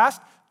Testament, the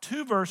last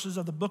 2 verses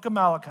of the book of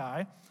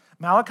Malachi.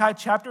 Malachi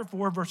chapter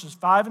 4, verses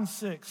 5 and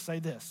 6 say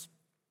this: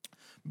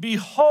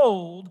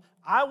 "Behold,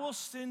 I will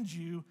send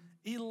you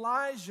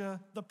Elijah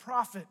the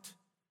prophet."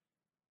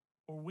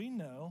 Or we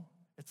know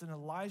it's an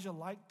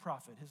Elijah-like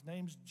prophet. His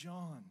name's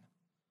John.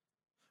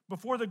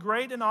 "Before the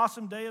great and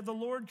awesome day of the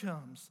Lord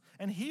comes,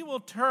 and he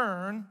will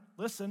turn,"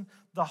 listen,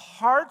 "the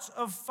hearts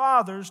of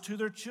fathers to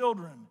their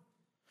children,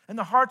 and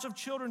the hearts of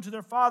children to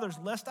their fathers,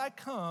 lest I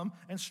come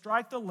and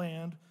strike the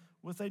land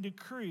with a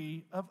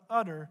decree of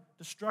utter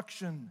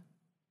destruction."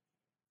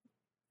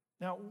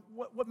 Now,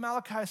 what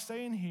Malachi is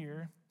saying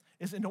here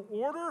is in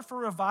order for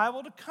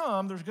revival to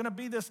come, there's going to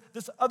be this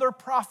other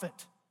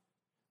prophet,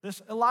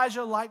 this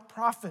Elijah-like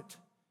prophet.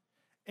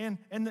 And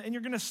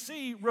you're going to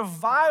see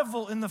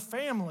revival in the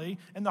family,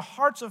 and the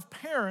hearts of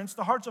parents,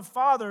 the hearts of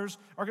fathers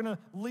are going to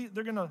lead,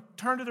 they're going to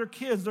turn to their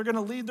kids, they're going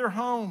to lead their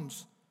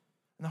homes.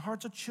 And the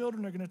hearts of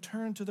children are going to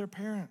turn to their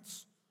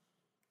parents.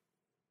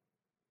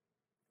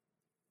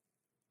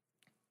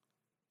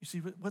 You see,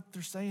 what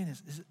they're saying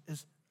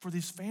is for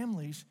these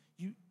families,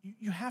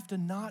 you have to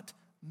not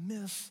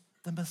miss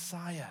the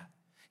Messiah.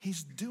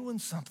 He's doing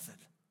something.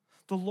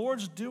 The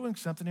Lord's doing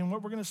something, and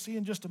what we're going to see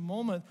in just a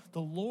moment, the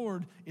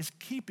Lord is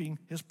keeping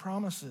his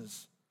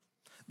promises.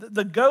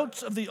 The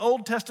goats of the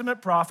Old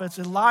Testament prophets,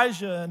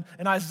 Elijah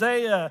and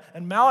Isaiah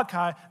and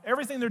Malachi,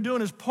 everything they're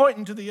doing is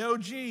pointing to the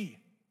OG,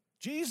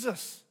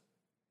 Jesus.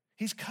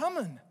 He's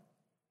coming.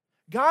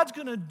 God's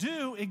going to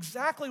do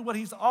exactly what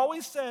he's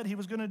always said he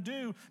was going to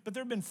do, but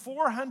there have been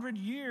 400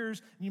 years,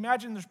 and you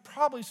imagine there's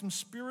probably some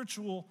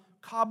spiritual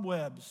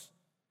cobwebs.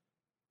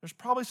 There's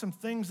probably some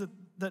things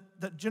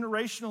that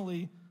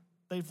generationally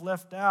they've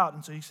left out.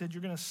 And so he said,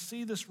 you're going to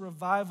see this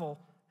revival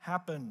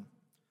happen.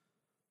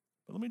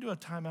 But let me do a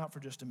timeout for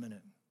just a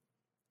minute.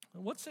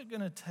 What's it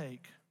going to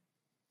take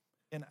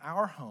in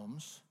our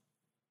homes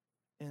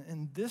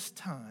in this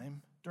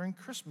time during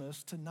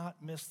Christmas to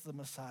not miss the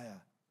Messiah?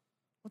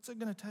 What's it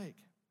going to take?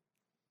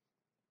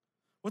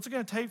 What's it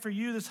going to take for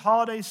you this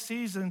holiday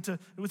season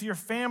with your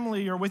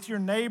family or with your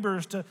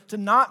neighbors to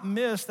not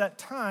miss that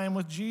time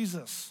with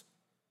Jesus?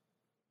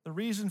 The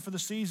reason for the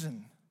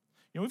season.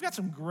 You know, we've got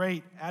some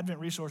great Advent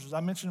resources.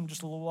 I mentioned them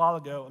just a little while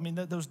ago. I mean,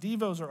 those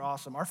devos are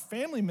awesome. Our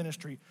family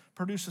ministry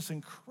produced this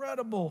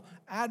incredible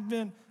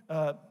Advent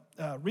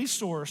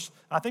resource.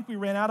 I think we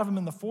ran out of them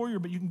in the foyer,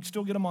 but you can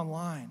still get them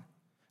online.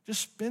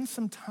 Just spend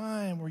some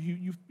time where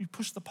you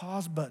push the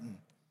pause button.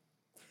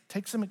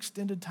 Take some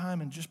extended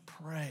time and just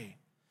pray.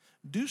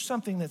 Do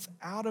something that's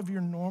out of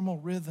your normal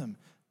rhythm.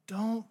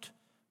 Don't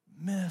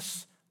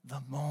miss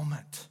the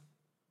moment.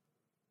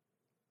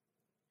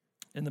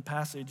 In the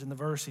passage, in the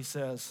verse, he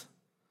says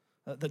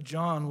that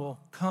John will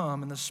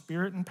come in the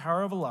spirit and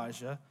power of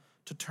Elijah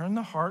to turn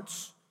the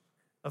hearts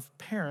of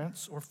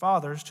parents or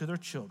fathers to their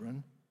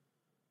children.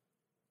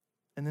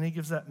 And then he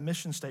gives that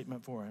mission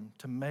statement for him,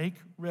 to make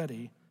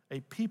ready a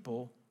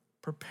people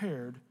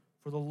prepared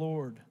for the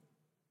Lord.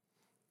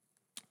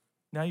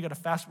 Now we're going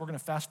to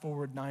fast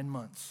forward 9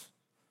 months.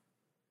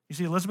 You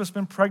see, Elizabeth's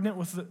been pregnant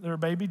with their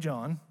baby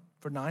John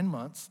for 9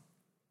 months.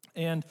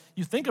 And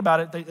you think about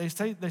it, they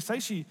say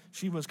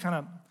she was kind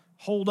of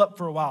holed up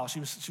for a while. She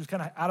was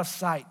kind of out of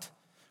sight.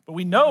 But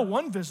we know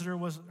one visitor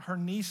was her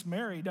niece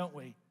Mary, don't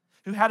we?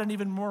 Who had an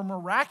even more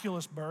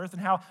miraculous birth,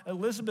 and how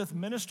Elizabeth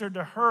ministered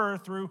to her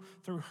through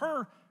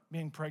her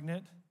being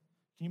pregnant.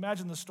 Can you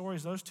imagine the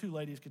stories those two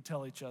ladies could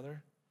tell each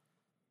other?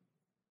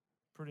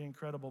 Pretty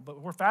incredible.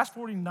 But we're fast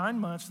forwarding 9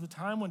 months to the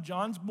time when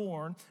John's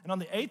born, and on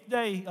the 8th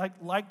day,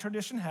 like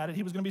tradition had it,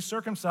 he was going to be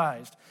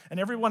circumcised. And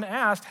everyone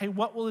asked, hey,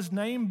 what will his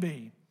name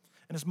be?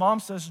 And his mom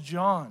says,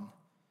 John.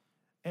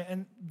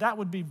 And that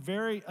would be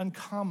very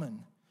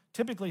uncommon.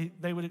 Typically,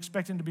 they would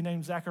expect him to be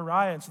named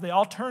Zechariah. And so they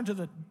all turned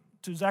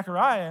to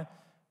Zechariah,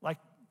 like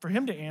for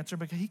him to answer,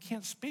 because he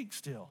can't speak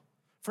still.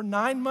 For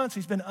 9 months,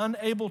 he's been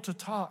unable to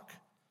talk.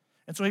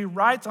 And so he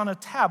writes on a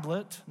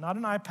tablet, not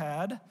an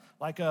iPad,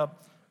 like a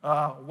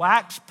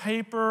wax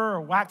paper or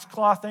wax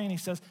cloth thing. He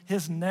says,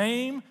 his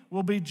name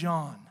will be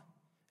John.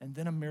 And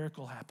then a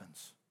miracle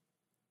happens.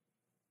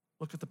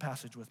 Look at the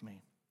passage with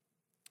me.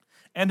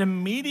 And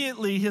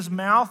immediately his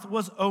mouth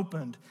was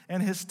opened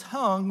and his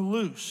tongue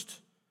loosed.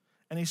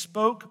 And he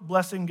spoke,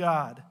 blessing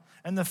God.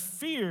 And the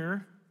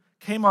fear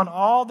came on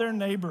all their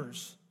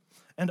neighbors.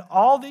 And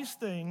all these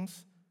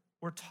things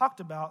were talked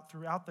about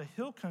throughout the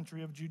hill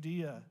country of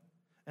Judea.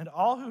 And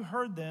all who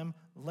heard them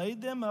laid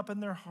them up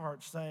in their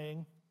hearts,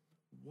 saying,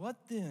 what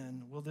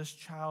then will this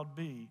child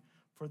be?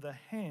 For the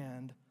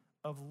hand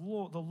of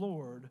the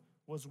Lord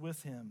was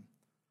with him.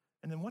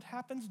 And then what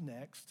happens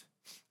next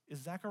is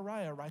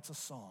Zechariah writes a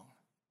song.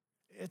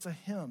 It's a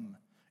hymn.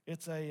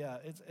 It's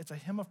a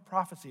hymn of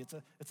prophecy.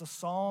 It's a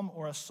psalm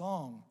or a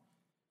song.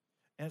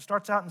 And it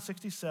starts out in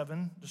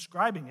 67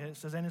 describing it. It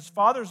says, and his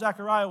father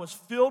Zechariah was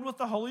filled with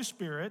the Holy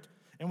Spirit.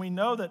 And we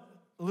know that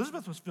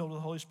Elizabeth was filled with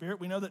the Holy Spirit.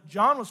 We know that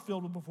John was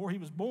filled with before he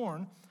was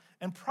born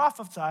and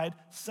prophesied,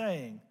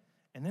 saying.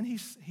 And then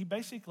he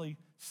basically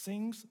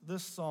sings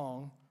this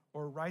song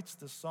or writes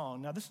this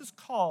song. Now, this is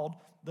called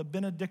the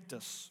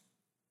Benedictus.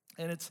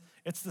 And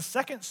it's the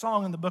second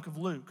song in the book of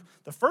Luke.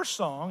 The first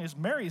song is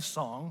Mary's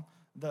song,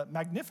 the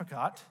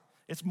Magnificat.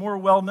 It's more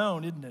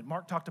well-known, isn't it?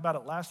 Mark talked about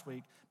it last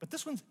week. But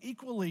this one's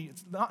equally,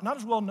 it's not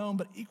as well-known,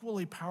 but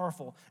equally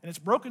powerful. And it's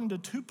broken into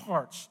two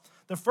parts.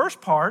 The first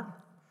part,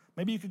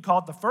 maybe you could call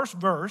it the first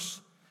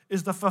verse,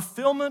 is the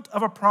fulfillment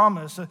of a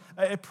promise,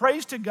 a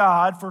praise to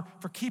God for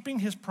keeping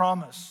his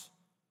promise.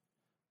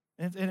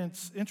 And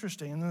it's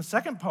interesting. And then the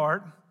second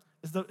part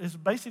is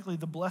basically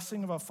the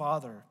blessing of a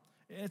father.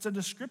 It's a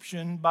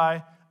description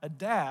by a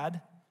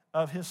dad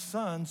of his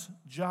son's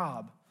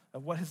job,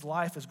 of what his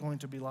life is going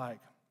to be like.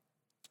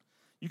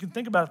 You can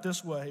think about it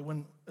this way.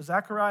 When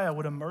Zechariah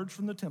would emerge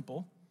from the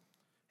temple,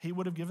 he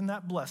would have given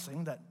that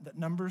blessing, that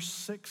Numbers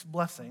 6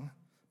 blessing,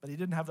 but he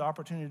didn't have the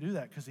opportunity to do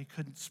that because he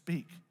couldn't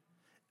speak.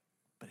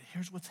 But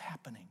here's what's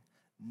happening.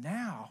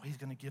 Now he's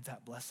going to give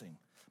that blessing.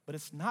 But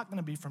it's not going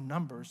to be from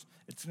Numbers.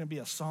 It's going to be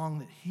a song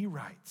that he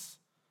writes.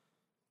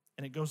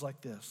 And it goes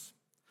like this.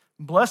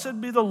 Blessed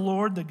be the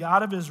Lord, the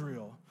God of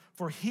Israel,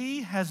 for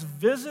he has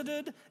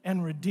visited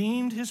and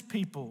redeemed his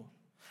people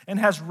and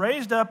has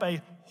raised up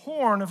a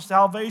horn of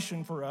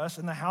salvation for us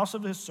in the house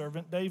of his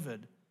servant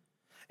David.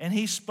 And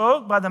he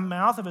spoke by the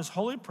mouth of his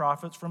holy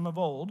prophets from of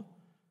old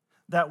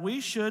that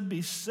we should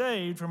be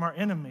saved from our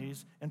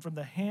enemies and from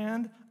the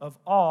hand of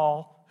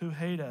all who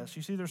hate us.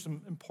 You see, there's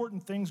some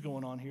important things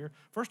going on here.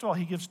 First of all,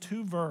 he gives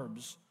two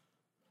verbs,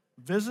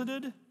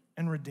 visited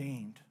and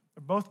redeemed.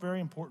 They're both very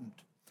important.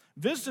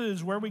 Visited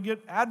is where we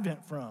get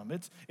Advent from.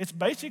 It's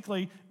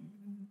basically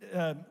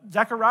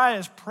Zechariah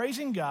is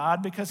praising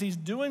God because he's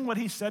doing what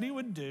he said he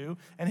would do,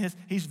 and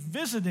he's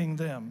visiting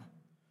them.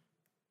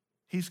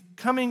 He's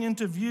coming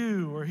into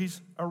view, or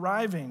he's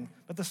arriving.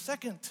 But the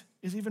second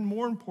is even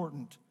more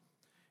important.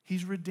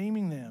 He's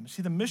redeeming them.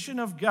 See, the mission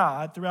of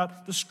God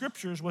throughout the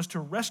scriptures was to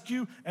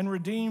rescue and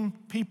redeem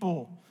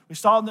people. We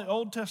saw in the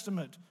Old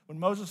Testament when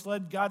Moses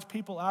led God's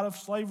people out of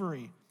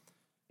slavery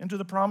into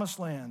the promised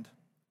land.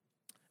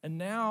 And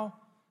now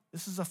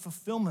this is a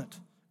fulfillment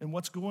in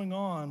what's going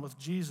on with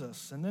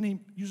Jesus. And then he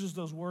uses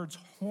those words,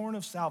 horn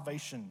of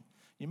salvation.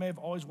 You may have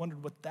always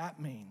wondered what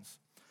that means.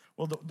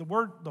 Well,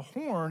 the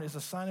horn is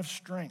a sign of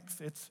strength.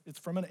 It's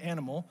from an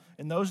animal.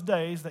 In those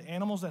days, the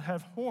animals that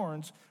have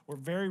horns were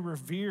very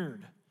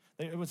revered.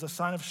 It was a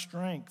sign of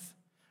strength.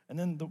 And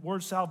then the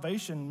word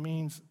salvation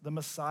means the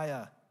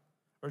Messiah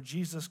or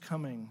Jesus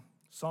coming.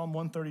 Psalm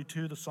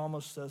 132, the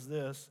psalmist says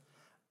this,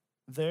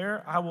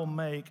 there I will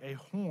make a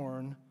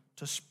horn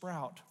to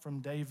sprout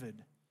from David.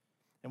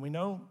 And we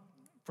know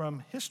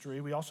from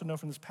history, we also know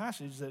from this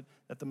passage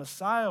that the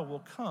Messiah will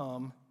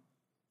come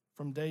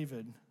from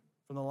David,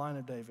 from the line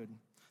of David.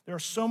 There are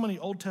so many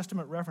Old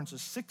Testament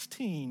references,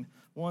 16,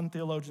 one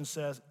theologian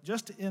says,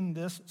 just in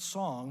this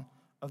song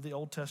of the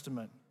Old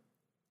Testament.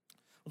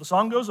 Well, the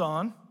song goes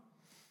on.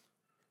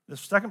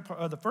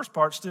 The first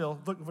part still,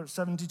 look at verse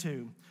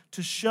 72.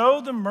 To show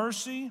the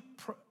mercy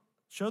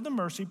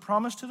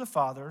promised to the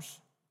fathers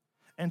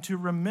and to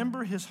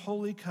remember his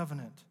holy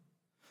covenant.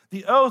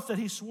 The oath that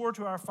he swore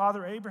to our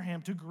father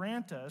Abraham to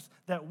grant us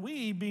that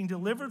we, being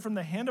delivered from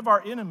the hand of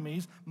our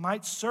enemies,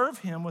 might serve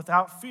him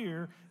without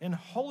fear in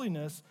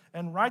holiness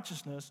and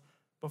righteousness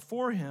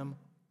before him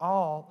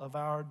all of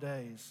our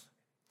days.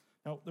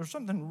 Now, there's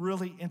something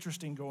really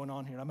interesting going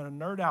on here. I'm going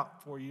to nerd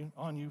out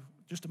on you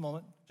just a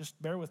moment. Just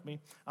bear with me.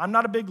 I'm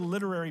not a big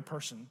literary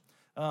person.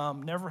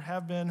 Never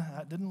have been.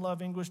 I didn't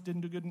love English,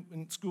 didn't do good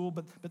in school,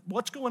 but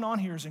what's going on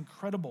here is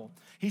incredible.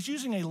 He's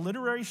using a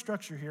literary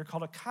structure here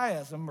called a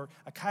chiasm or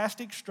a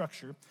chiastic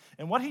structure.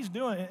 And what he's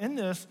doing in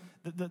this,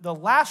 the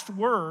last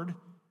word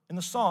in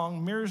the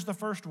song mirrors the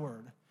first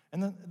word.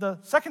 And then the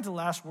second to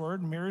last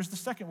word mirrors the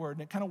second word,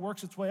 and it kind of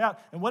works its way out.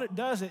 And what it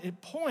does,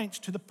 it points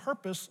to the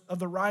purpose of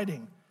the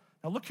writing.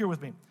 Now look here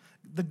with me.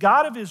 The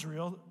God of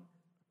Israel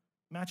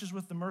matches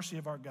with the mercy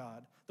of our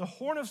God. The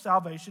horn of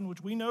salvation,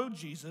 which we know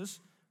Jesus,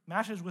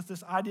 matches with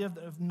this idea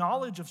of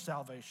knowledge of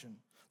salvation.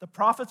 The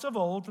prophets of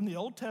old from the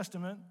Old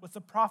Testament with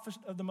the prophet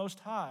of the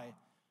Most High,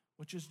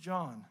 which is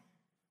John.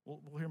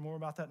 We'll hear more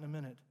about that in a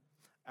minute.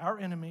 Our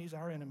enemies,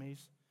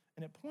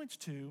 and it points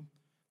to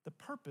the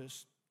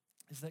purpose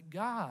is that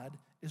God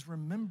is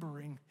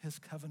remembering his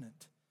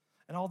covenant.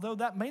 And although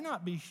that may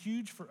not be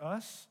huge for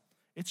us,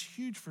 it's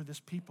huge for this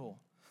people.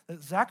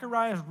 That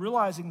Zechariah is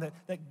realizing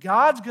that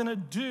God's going to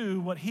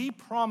do what he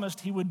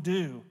promised he would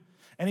do.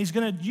 And he's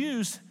going to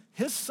use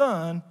his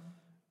son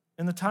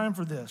in the time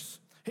for this.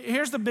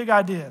 Here's the big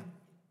idea.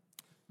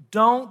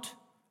 Don't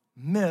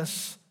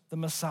miss the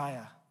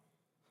Messiah.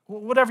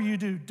 Whatever you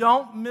do,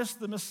 don't miss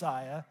the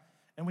Messiah.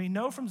 And we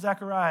know from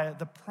Zechariah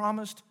the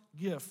promised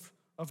gift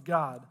of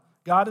God,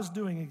 God is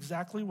doing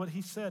exactly what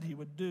he said he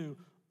would do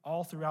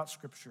all throughout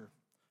Scripture.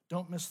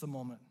 Don't miss the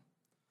moment.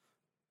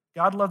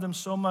 God loved them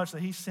so much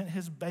that he sent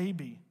his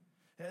baby,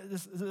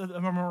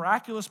 a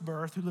miraculous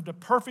birth, who lived a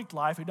perfect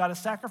life, who died a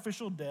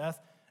sacrificial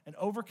death and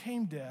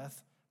overcame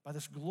death by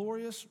this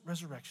glorious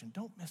resurrection.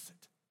 Don't miss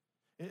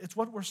it. It's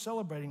what we're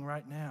celebrating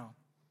right now.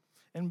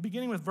 And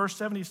beginning with verse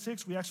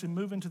 76, we actually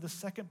move into the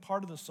second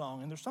part of the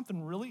song. And there's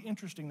something really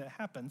interesting that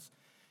happens.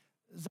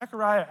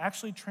 Zechariah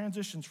actually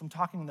transitions from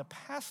talking in the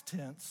past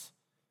tense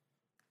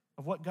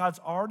of what God's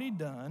already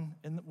done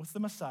with the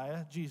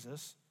Messiah,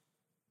 Jesus,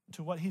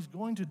 to what he's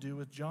going to do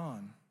with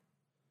John.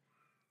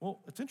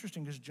 Well, it's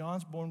interesting because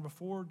John's born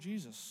before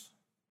Jesus.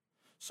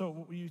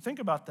 So when you think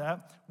about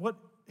that,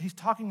 he's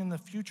talking in the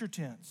future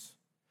tense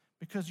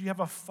because you have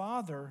a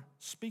father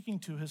speaking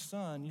to his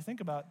son. You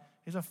think about,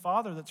 he's a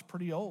father that's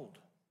pretty old.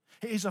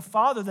 He's a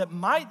father that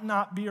might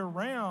not be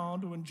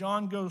around when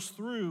John goes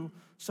through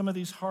some of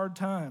these hard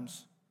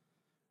times.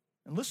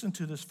 And listen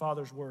to this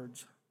father's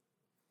words.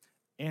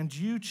 And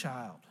you,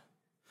 child,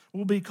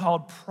 will be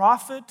called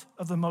prophet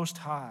of the Most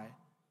High,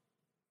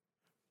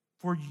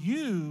 for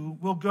you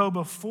will go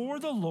before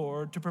the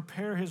Lord to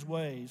prepare his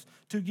ways,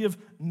 to give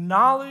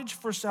knowledge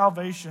for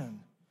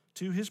salvation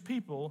to his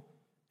people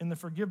in the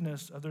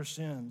forgiveness of their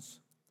sins.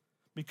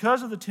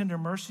 Because of the tender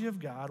mercy of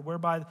God,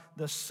 whereby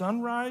the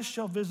sunrise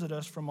shall visit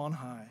us from on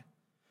high,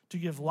 to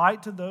give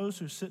light to those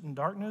who sit in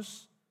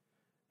darkness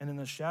and in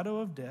the shadow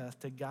of death,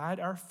 to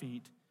guide our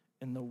feet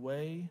in the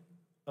way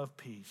of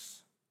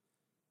peace.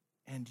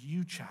 And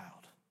you,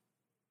 child.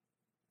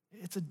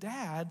 It's a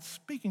dad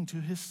speaking to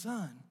his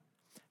son.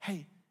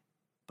 Hey,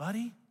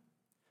 buddy,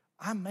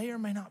 I may or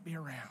may not be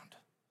around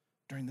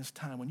during this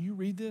time. When you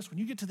read this, when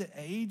you get to the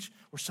age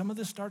where some of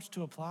this starts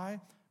to apply,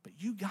 but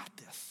you got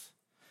this.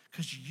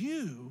 Because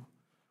you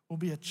will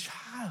be a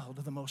child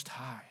of the Most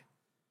High.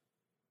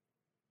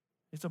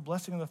 It's a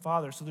blessing of the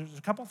Father. So there's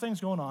a couple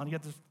things going on. You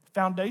got this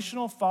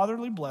foundational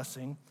fatherly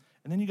blessing,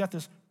 and then you got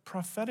this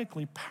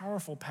prophetically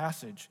powerful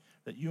passage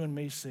that you and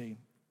me see.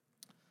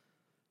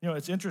 You know,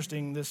 it's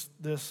interesting, this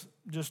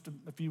just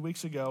a few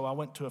weeks ago, I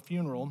went to a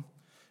funeral,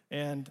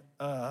 and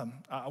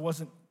I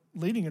wasn't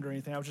leading it or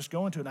anything. I was just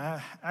going to it, and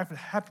I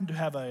happened to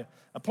have an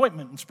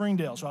appointment in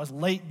Springdale, so I was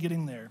late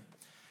getting there.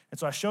 And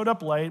so I showed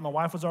up late. My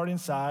wife was already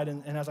inside.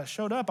 And as I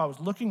showed up, I was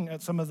looking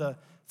at some of the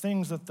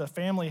things that the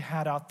family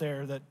had out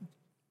there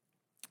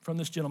from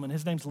this gentleman.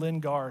 His name's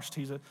Lynn Garst.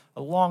 He's a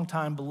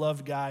longtime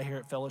beloved guy here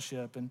at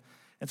Fellowship. And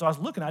so I was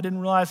looking. I didn't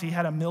realize he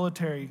had a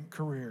military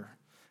career.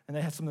 And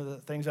they had some of the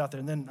things out there.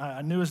 And then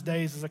I knew his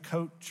days as a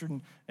coach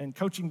and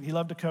coaching. He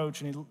loved to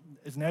coach, and he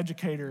is an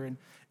educator.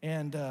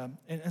 And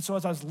so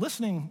as I was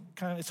listening,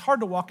 it's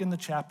hard to walk in the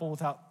chapel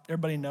without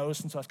everybody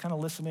noticing. So I was kind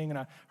of listening, and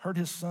I heard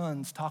his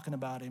sons talking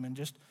about him and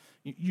just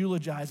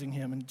eulogizing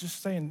him and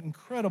just saying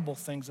incredible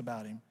things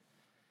about him.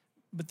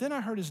 But then I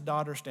heard his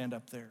daughter stand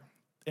up there.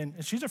 And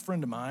she's a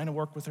friend of mine. I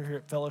work with her here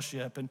at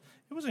Fellowship, and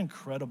it was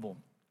incredible.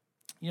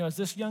 You know, as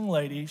this young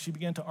lady, she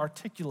began to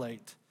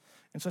articulate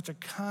in such a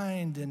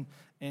kind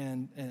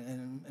and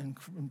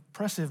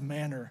impressive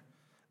manner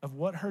of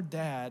what her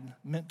dad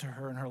meant to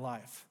her in her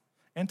life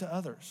and to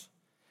others.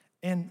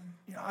 And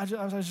you know, I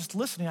was just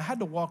listening. I had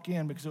to walk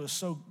in because it was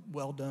so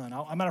well done.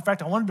 As a matter of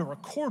fact, I wanted to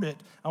record it.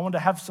 I wanted to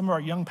have some of our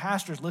young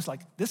pastors listen,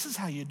 like, this is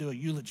how you do a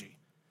eulogy.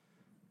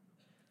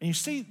 And you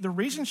see, the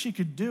reason she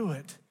could do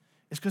it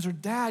is because her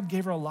dad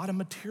gave her a lot of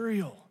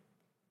material.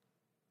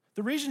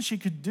 The reason she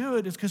could do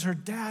it is because her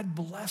dad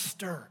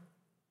blessed her.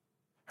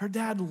 Her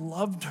dad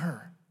loved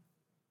her.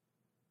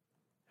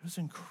 It was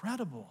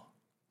incredible.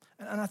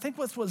 And I think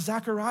that's what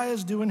Zechariah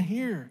is doing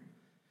here.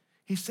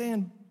 He's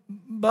saying,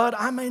 bud,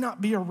 I may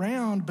not be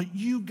around, but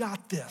you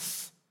got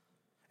this.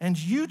 And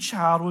you,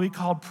 child, will be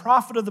called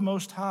prophet of the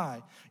Most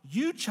High.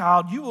 You,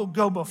 child, you will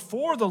go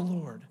before the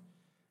Lord.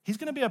 He's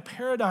going to be a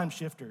paradigm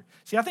shifter.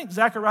 See, I think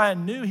Zechariah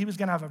knew he was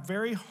going to have a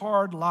very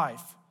hard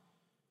life.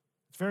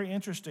 It's very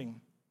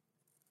interesting.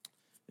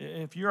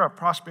 If you're a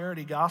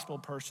prosperity gospel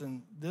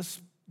person, this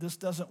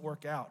doesn't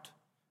work out.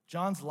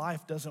 John's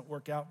life doesn't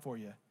work out for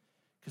you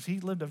because he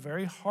lived a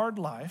very hard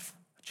life,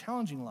 a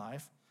challenging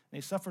life, and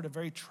he suffered a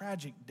very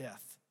tragic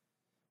death.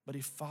 But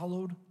he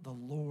followed the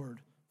Lord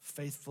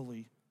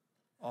faithfully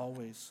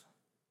always.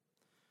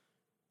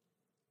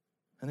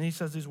 And then he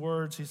says these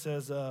words. He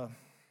says,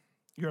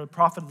 you're a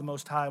prophet of the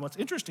Most High. And what's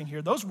interesting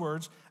here, those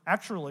words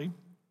actually,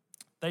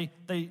 they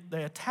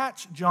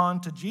attach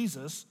John to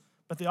Jesus,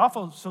 but they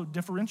also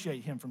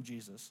differentiate him from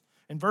Jesus.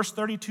 In verse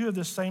 32 of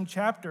this same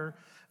chapter,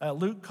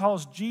 Luke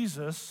calls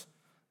Jesus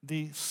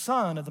the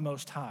Son of the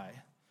Most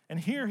High. And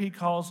here he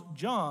calls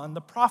John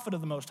the prophet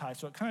of the Most High.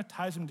 So it kind of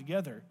ties them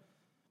together.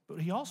 But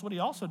what he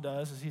also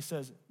does is he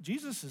says,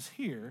 Jesus is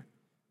here.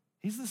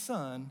 He's the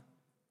Son.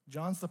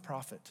 John's the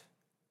prophet.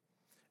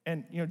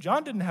 And, you know,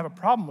 John didn't have a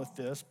problem with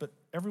this, but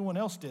everyone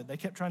else did. They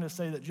kept trying to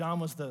say that John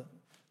was the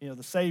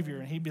Savior,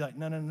 and he'd be like,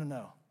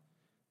 no.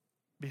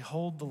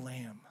 Behold the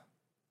Lamb.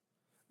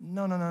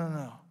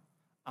 No.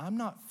 I'm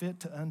not fit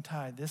to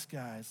untie this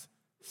guy's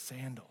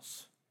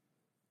sandals.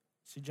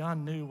 See,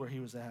 John knew where he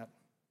was at.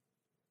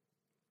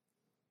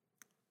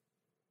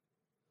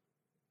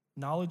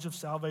 knowledge of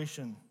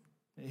salvation.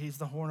 He's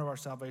the horn of our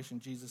salvation,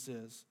 Jesus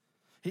is.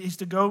 He's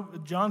to go,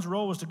 John's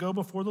role was to go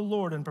before the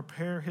Lord and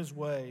prepare his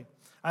way.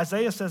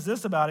 Isaiah says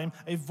this about him,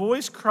 a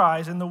voice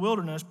cries in the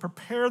wilderness,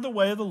 prepare the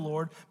way of the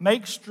Lord,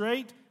 make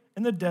straight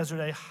in the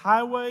desert a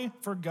highway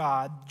for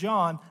God.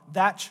 John,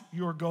 that's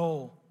your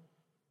goal.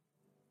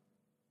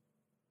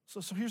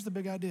 So here's the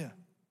big idea.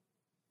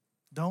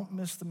 Don't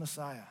miss the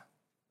Messiah.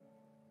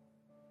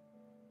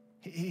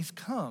 He's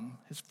come,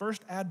 his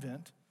first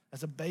advent,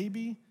 as a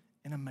baby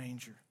in a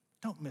manger.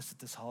 Don't miss it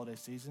this holiday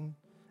season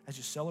as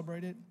you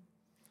celebrate it.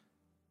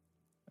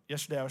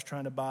 Yesterday I was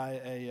trying to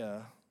buy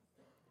a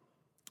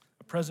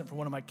present for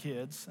one of my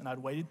kids, and I'd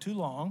waited too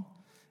long.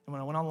 And when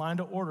I went online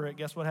to order it,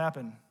 guess what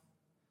happened?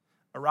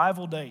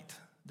 Arrival date,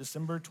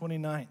 December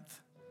 29th.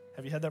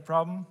 Have you had that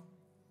problem?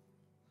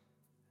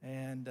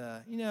 And,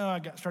 I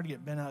started to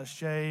get bent out of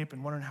shape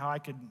and wondering how I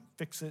could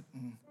fix it.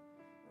 And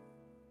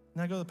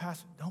then I go to the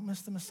pastor, don't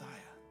miss the Messiah.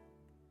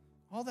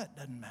 All that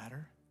doesn't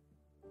matter.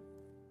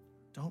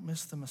 Don't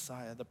miss the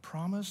Messiah, the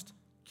promised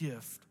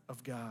gift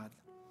of God.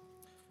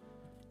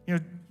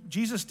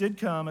 Jesus did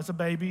come as a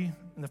baby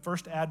in the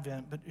first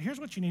advent, but here's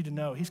what you need to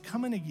know. He's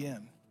coming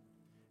again.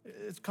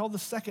 It's called the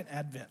second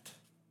advent.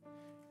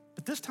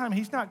 But this time,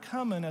 he's not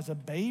coming as a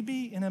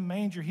baby in a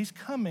manger. He's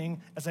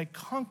coming as a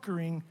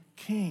conquering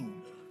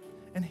king.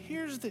 And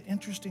here's the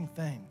interesting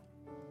thing.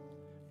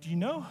 Do you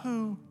know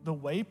who the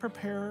way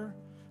preparer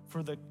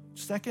for the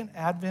second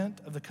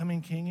advent of the coming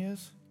king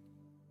is?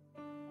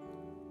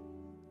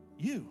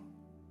 You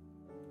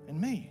and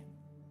me.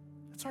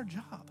 That's our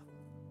job.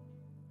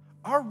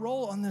 Our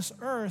role on this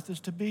earth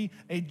is to be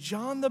a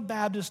John the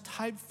Baptist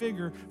type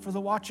figure for the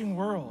watching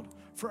world,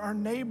 for our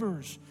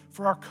neighbors,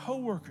 for our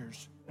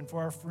coworkers, and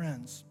for our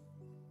friends.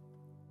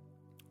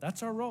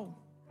 That's our role.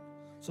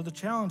 So the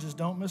challenge is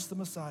don't miss the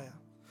Messiah.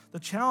 The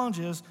challenge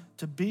is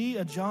to be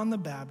a John the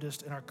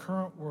Baptist in our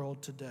current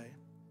world today.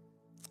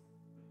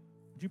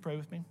 Would you pray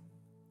with me?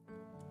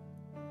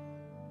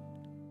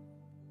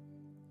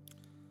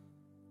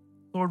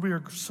 Lord, we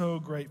are so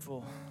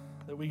grateful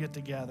that we get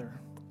to gather.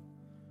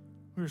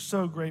 We are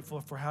so grateful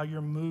for how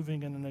you're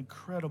moving in an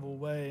incredible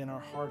way in our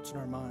hearts and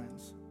our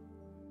minds.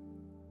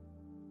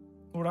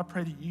 Lord, I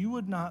pray that you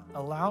would not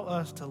allow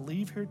us to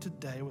leave here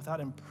today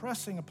without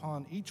impressing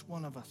upon each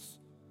one of us.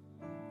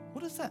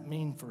 What does that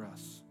mean for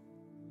us?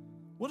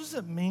 What does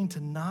it mean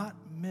to not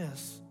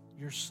miss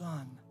your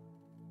Son?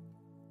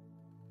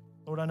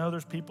 Lord, I know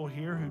there's people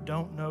here who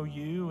don't know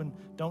you and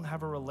don't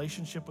have a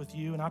relationship with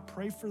you, and I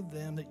pray for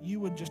them that you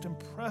would just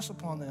impress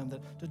upon them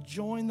that to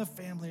join the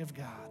family of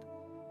God,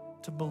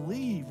 to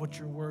believe what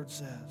your word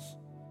says.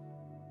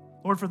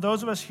 Lord, for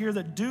those of us here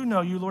that do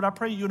know you, Lord, I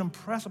pray you would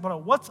impress upon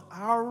us, what's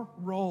our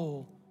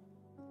role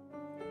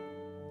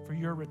for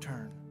your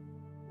return?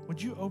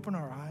 Would you open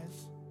our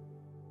eyes?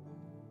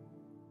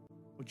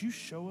 Would you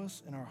show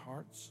us in our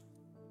hearts?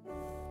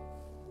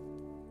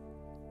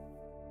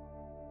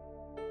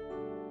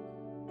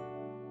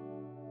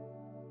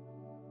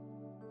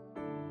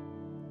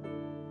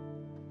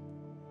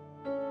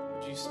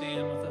 Would you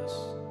stand with us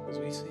as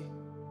we sing?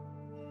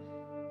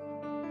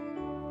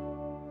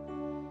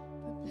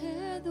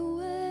 Prepare the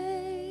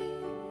way,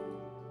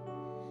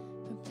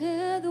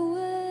 prepare the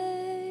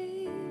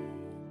way,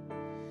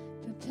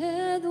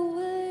 prepare the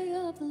way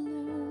of the Lord.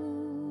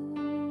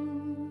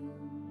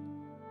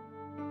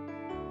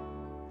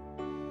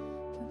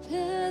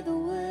 Prepare the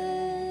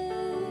way,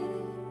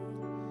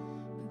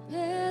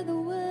 prepare the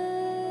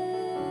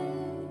way,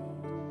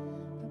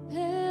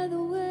 prepare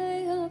the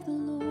way of the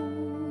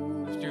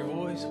Lord. Lift your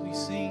voice, we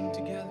sing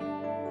together.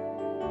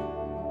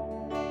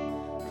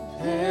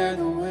 Prepare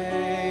the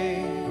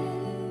way,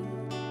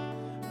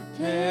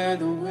 prepare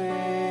the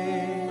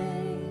way,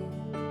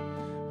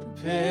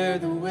 prepare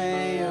the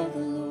way of the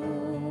Lord.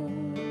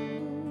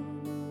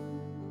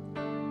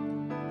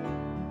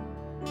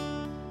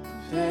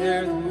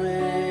 Prepare the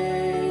way,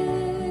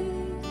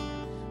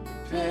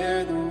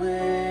 prepare the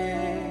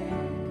way,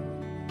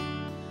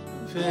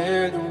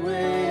 prepare the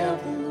way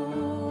of the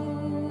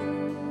Lord.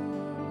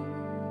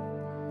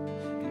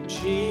 And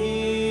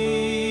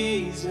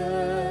Jesus,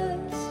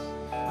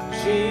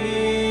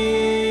 Jesus,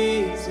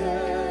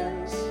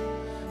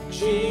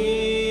 Jesus,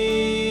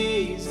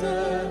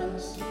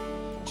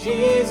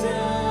 Jesus,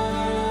 Jesus,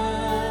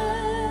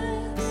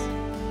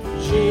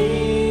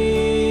 Jesus,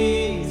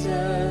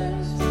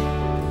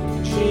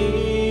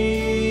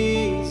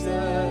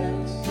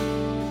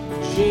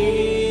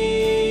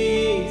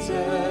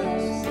 Jesus,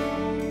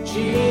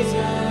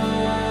 Jesus.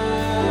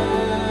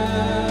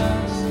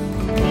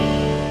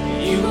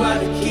 You are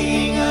the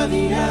King of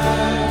the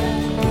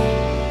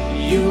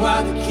earth. You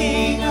are the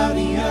King of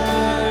the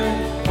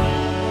earth.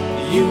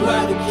 You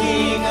are the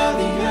King of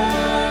the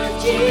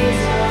earth,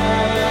 Jesus.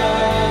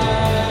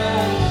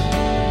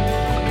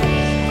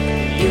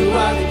 You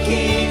are the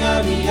King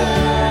of the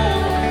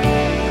earth.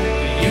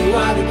 You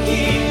are the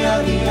King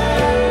of the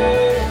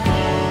earth.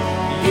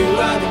 You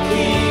are the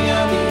King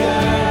of the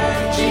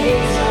earth,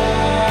 Jesus.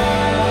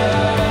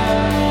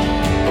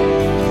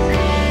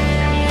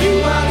 You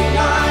are the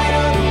light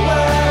of the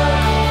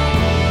world.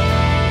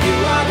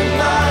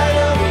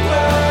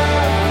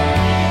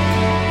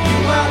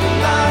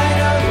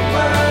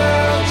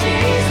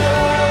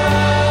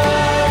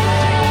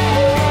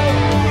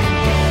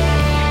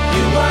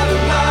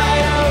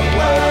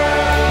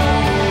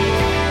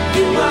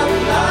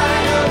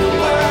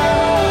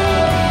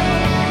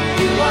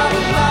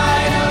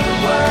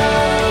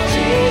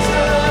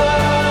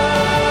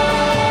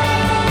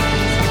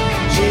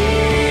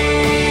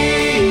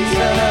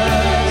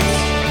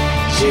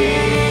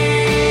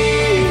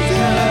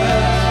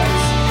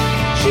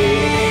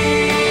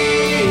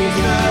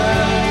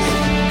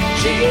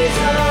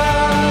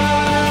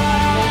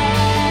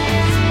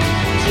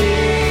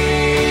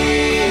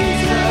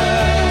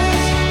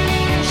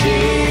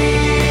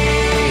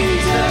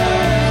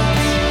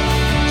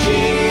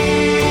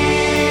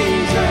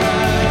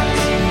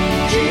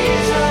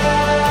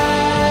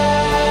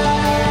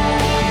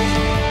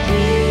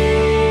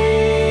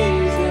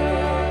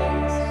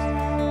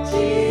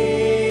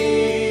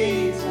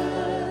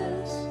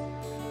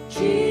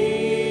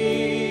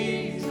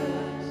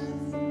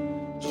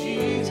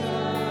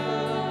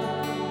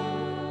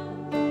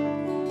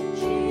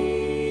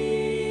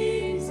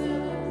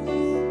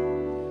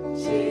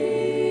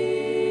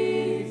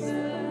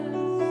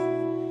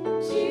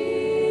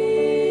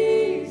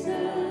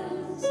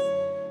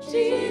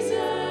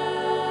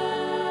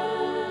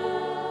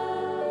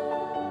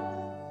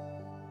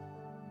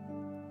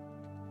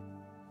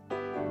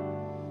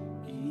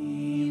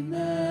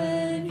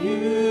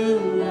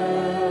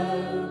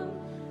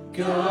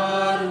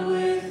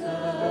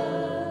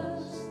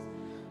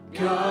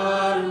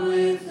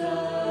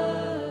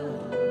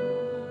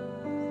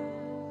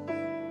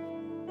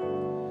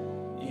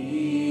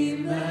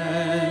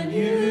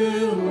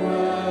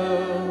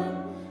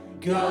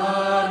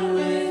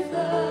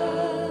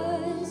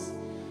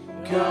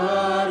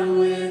 God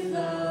with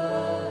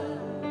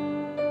us.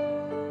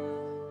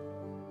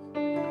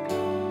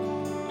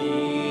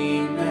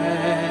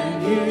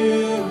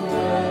 Emmanuel,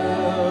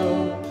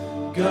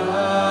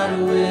 God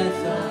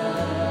with us.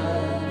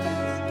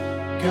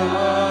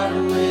 God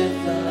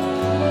with us.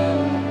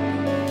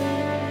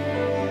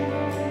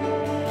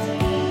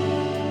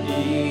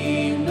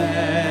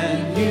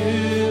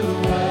 Emmanuel,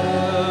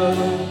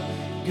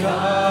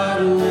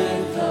 God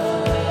with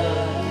us.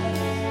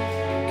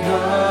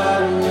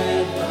 God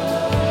with us.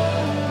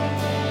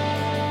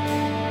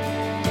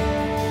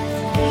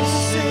 This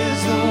is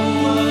the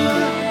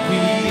one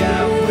we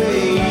have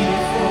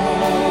waited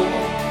for.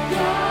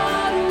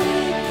 God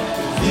with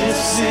us.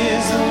 This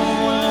is the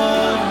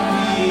one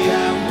we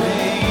have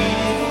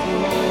waited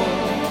for.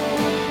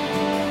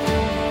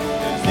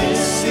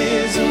 This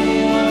is the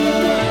one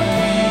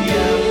we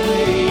have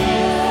waited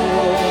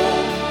for.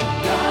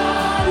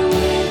 God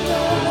with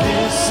us.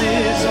 This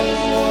is the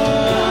one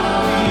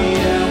we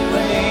have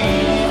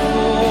waited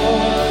for.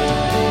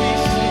 We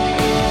sing,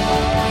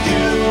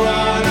 you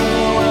are the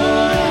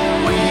one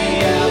we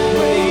have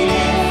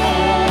waited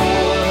for.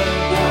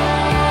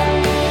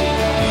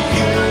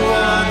 You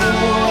are the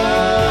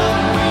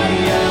one we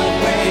have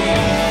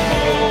waited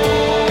for.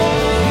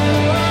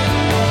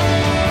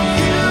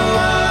 You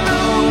are the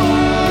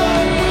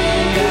one we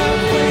have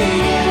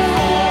waited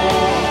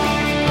for.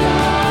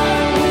 God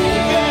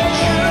with us.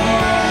 You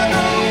are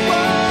the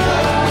one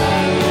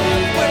we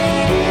have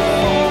waited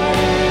for.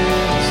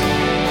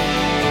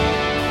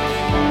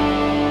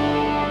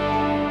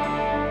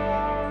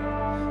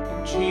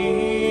 Jesus,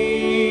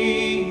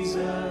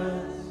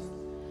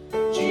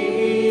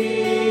 Jesus,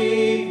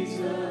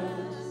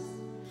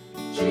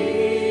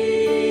 Jesus,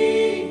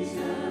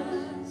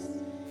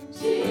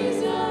 Jesus, Jesus,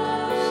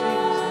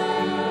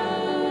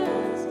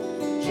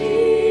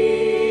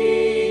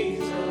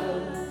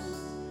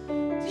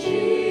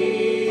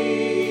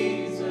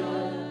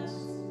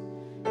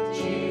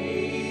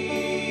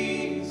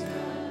 Jesus,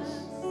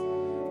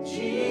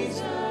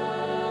 Jesus.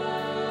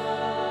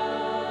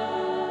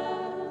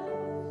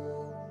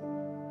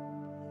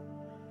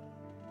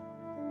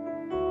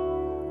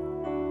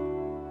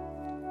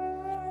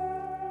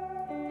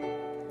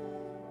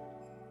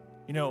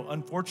 You know,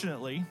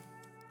 unfortunately,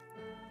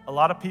 a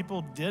lot of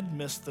people did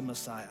miss the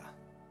Messiah.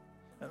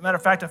 As a matter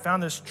of fact, I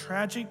found this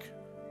tragic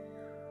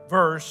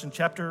verse in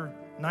chapter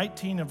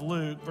 19 of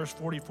Luke, verse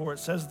 44. It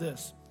says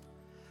this: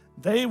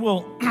 "They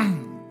will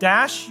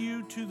dash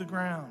you to the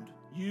ground,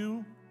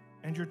 you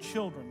and your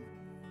children.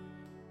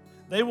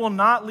 They will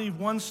not leave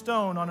one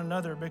stone on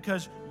another,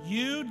 because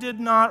you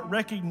did not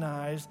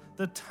recognize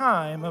the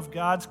time of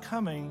God's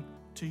coming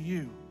to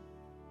you."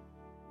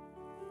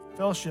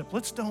 Fellowship,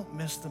 let's don't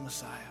miss the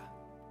Messiah.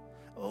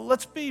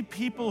 Let's be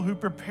people who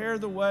prepare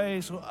the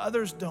way so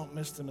others don't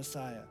miss the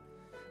Messiah.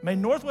 May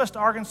Northwest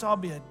Arkansas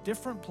be a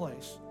different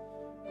place.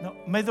 No,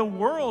 may the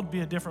world be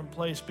a different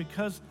place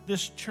because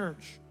this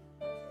church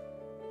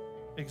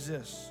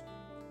exists.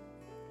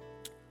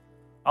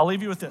 I'll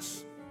leave you with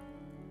this.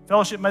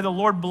 Fellowship, may the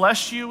Lord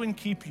bless you and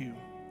keep you.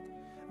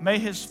 May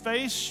his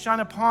face shine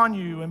upon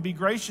you and be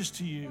gracious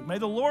to you. May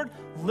the Lord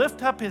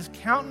lift up his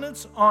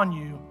countenance on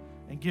you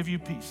and give you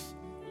peace.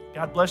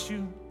 God bless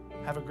you.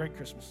 Have a great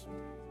Christmas.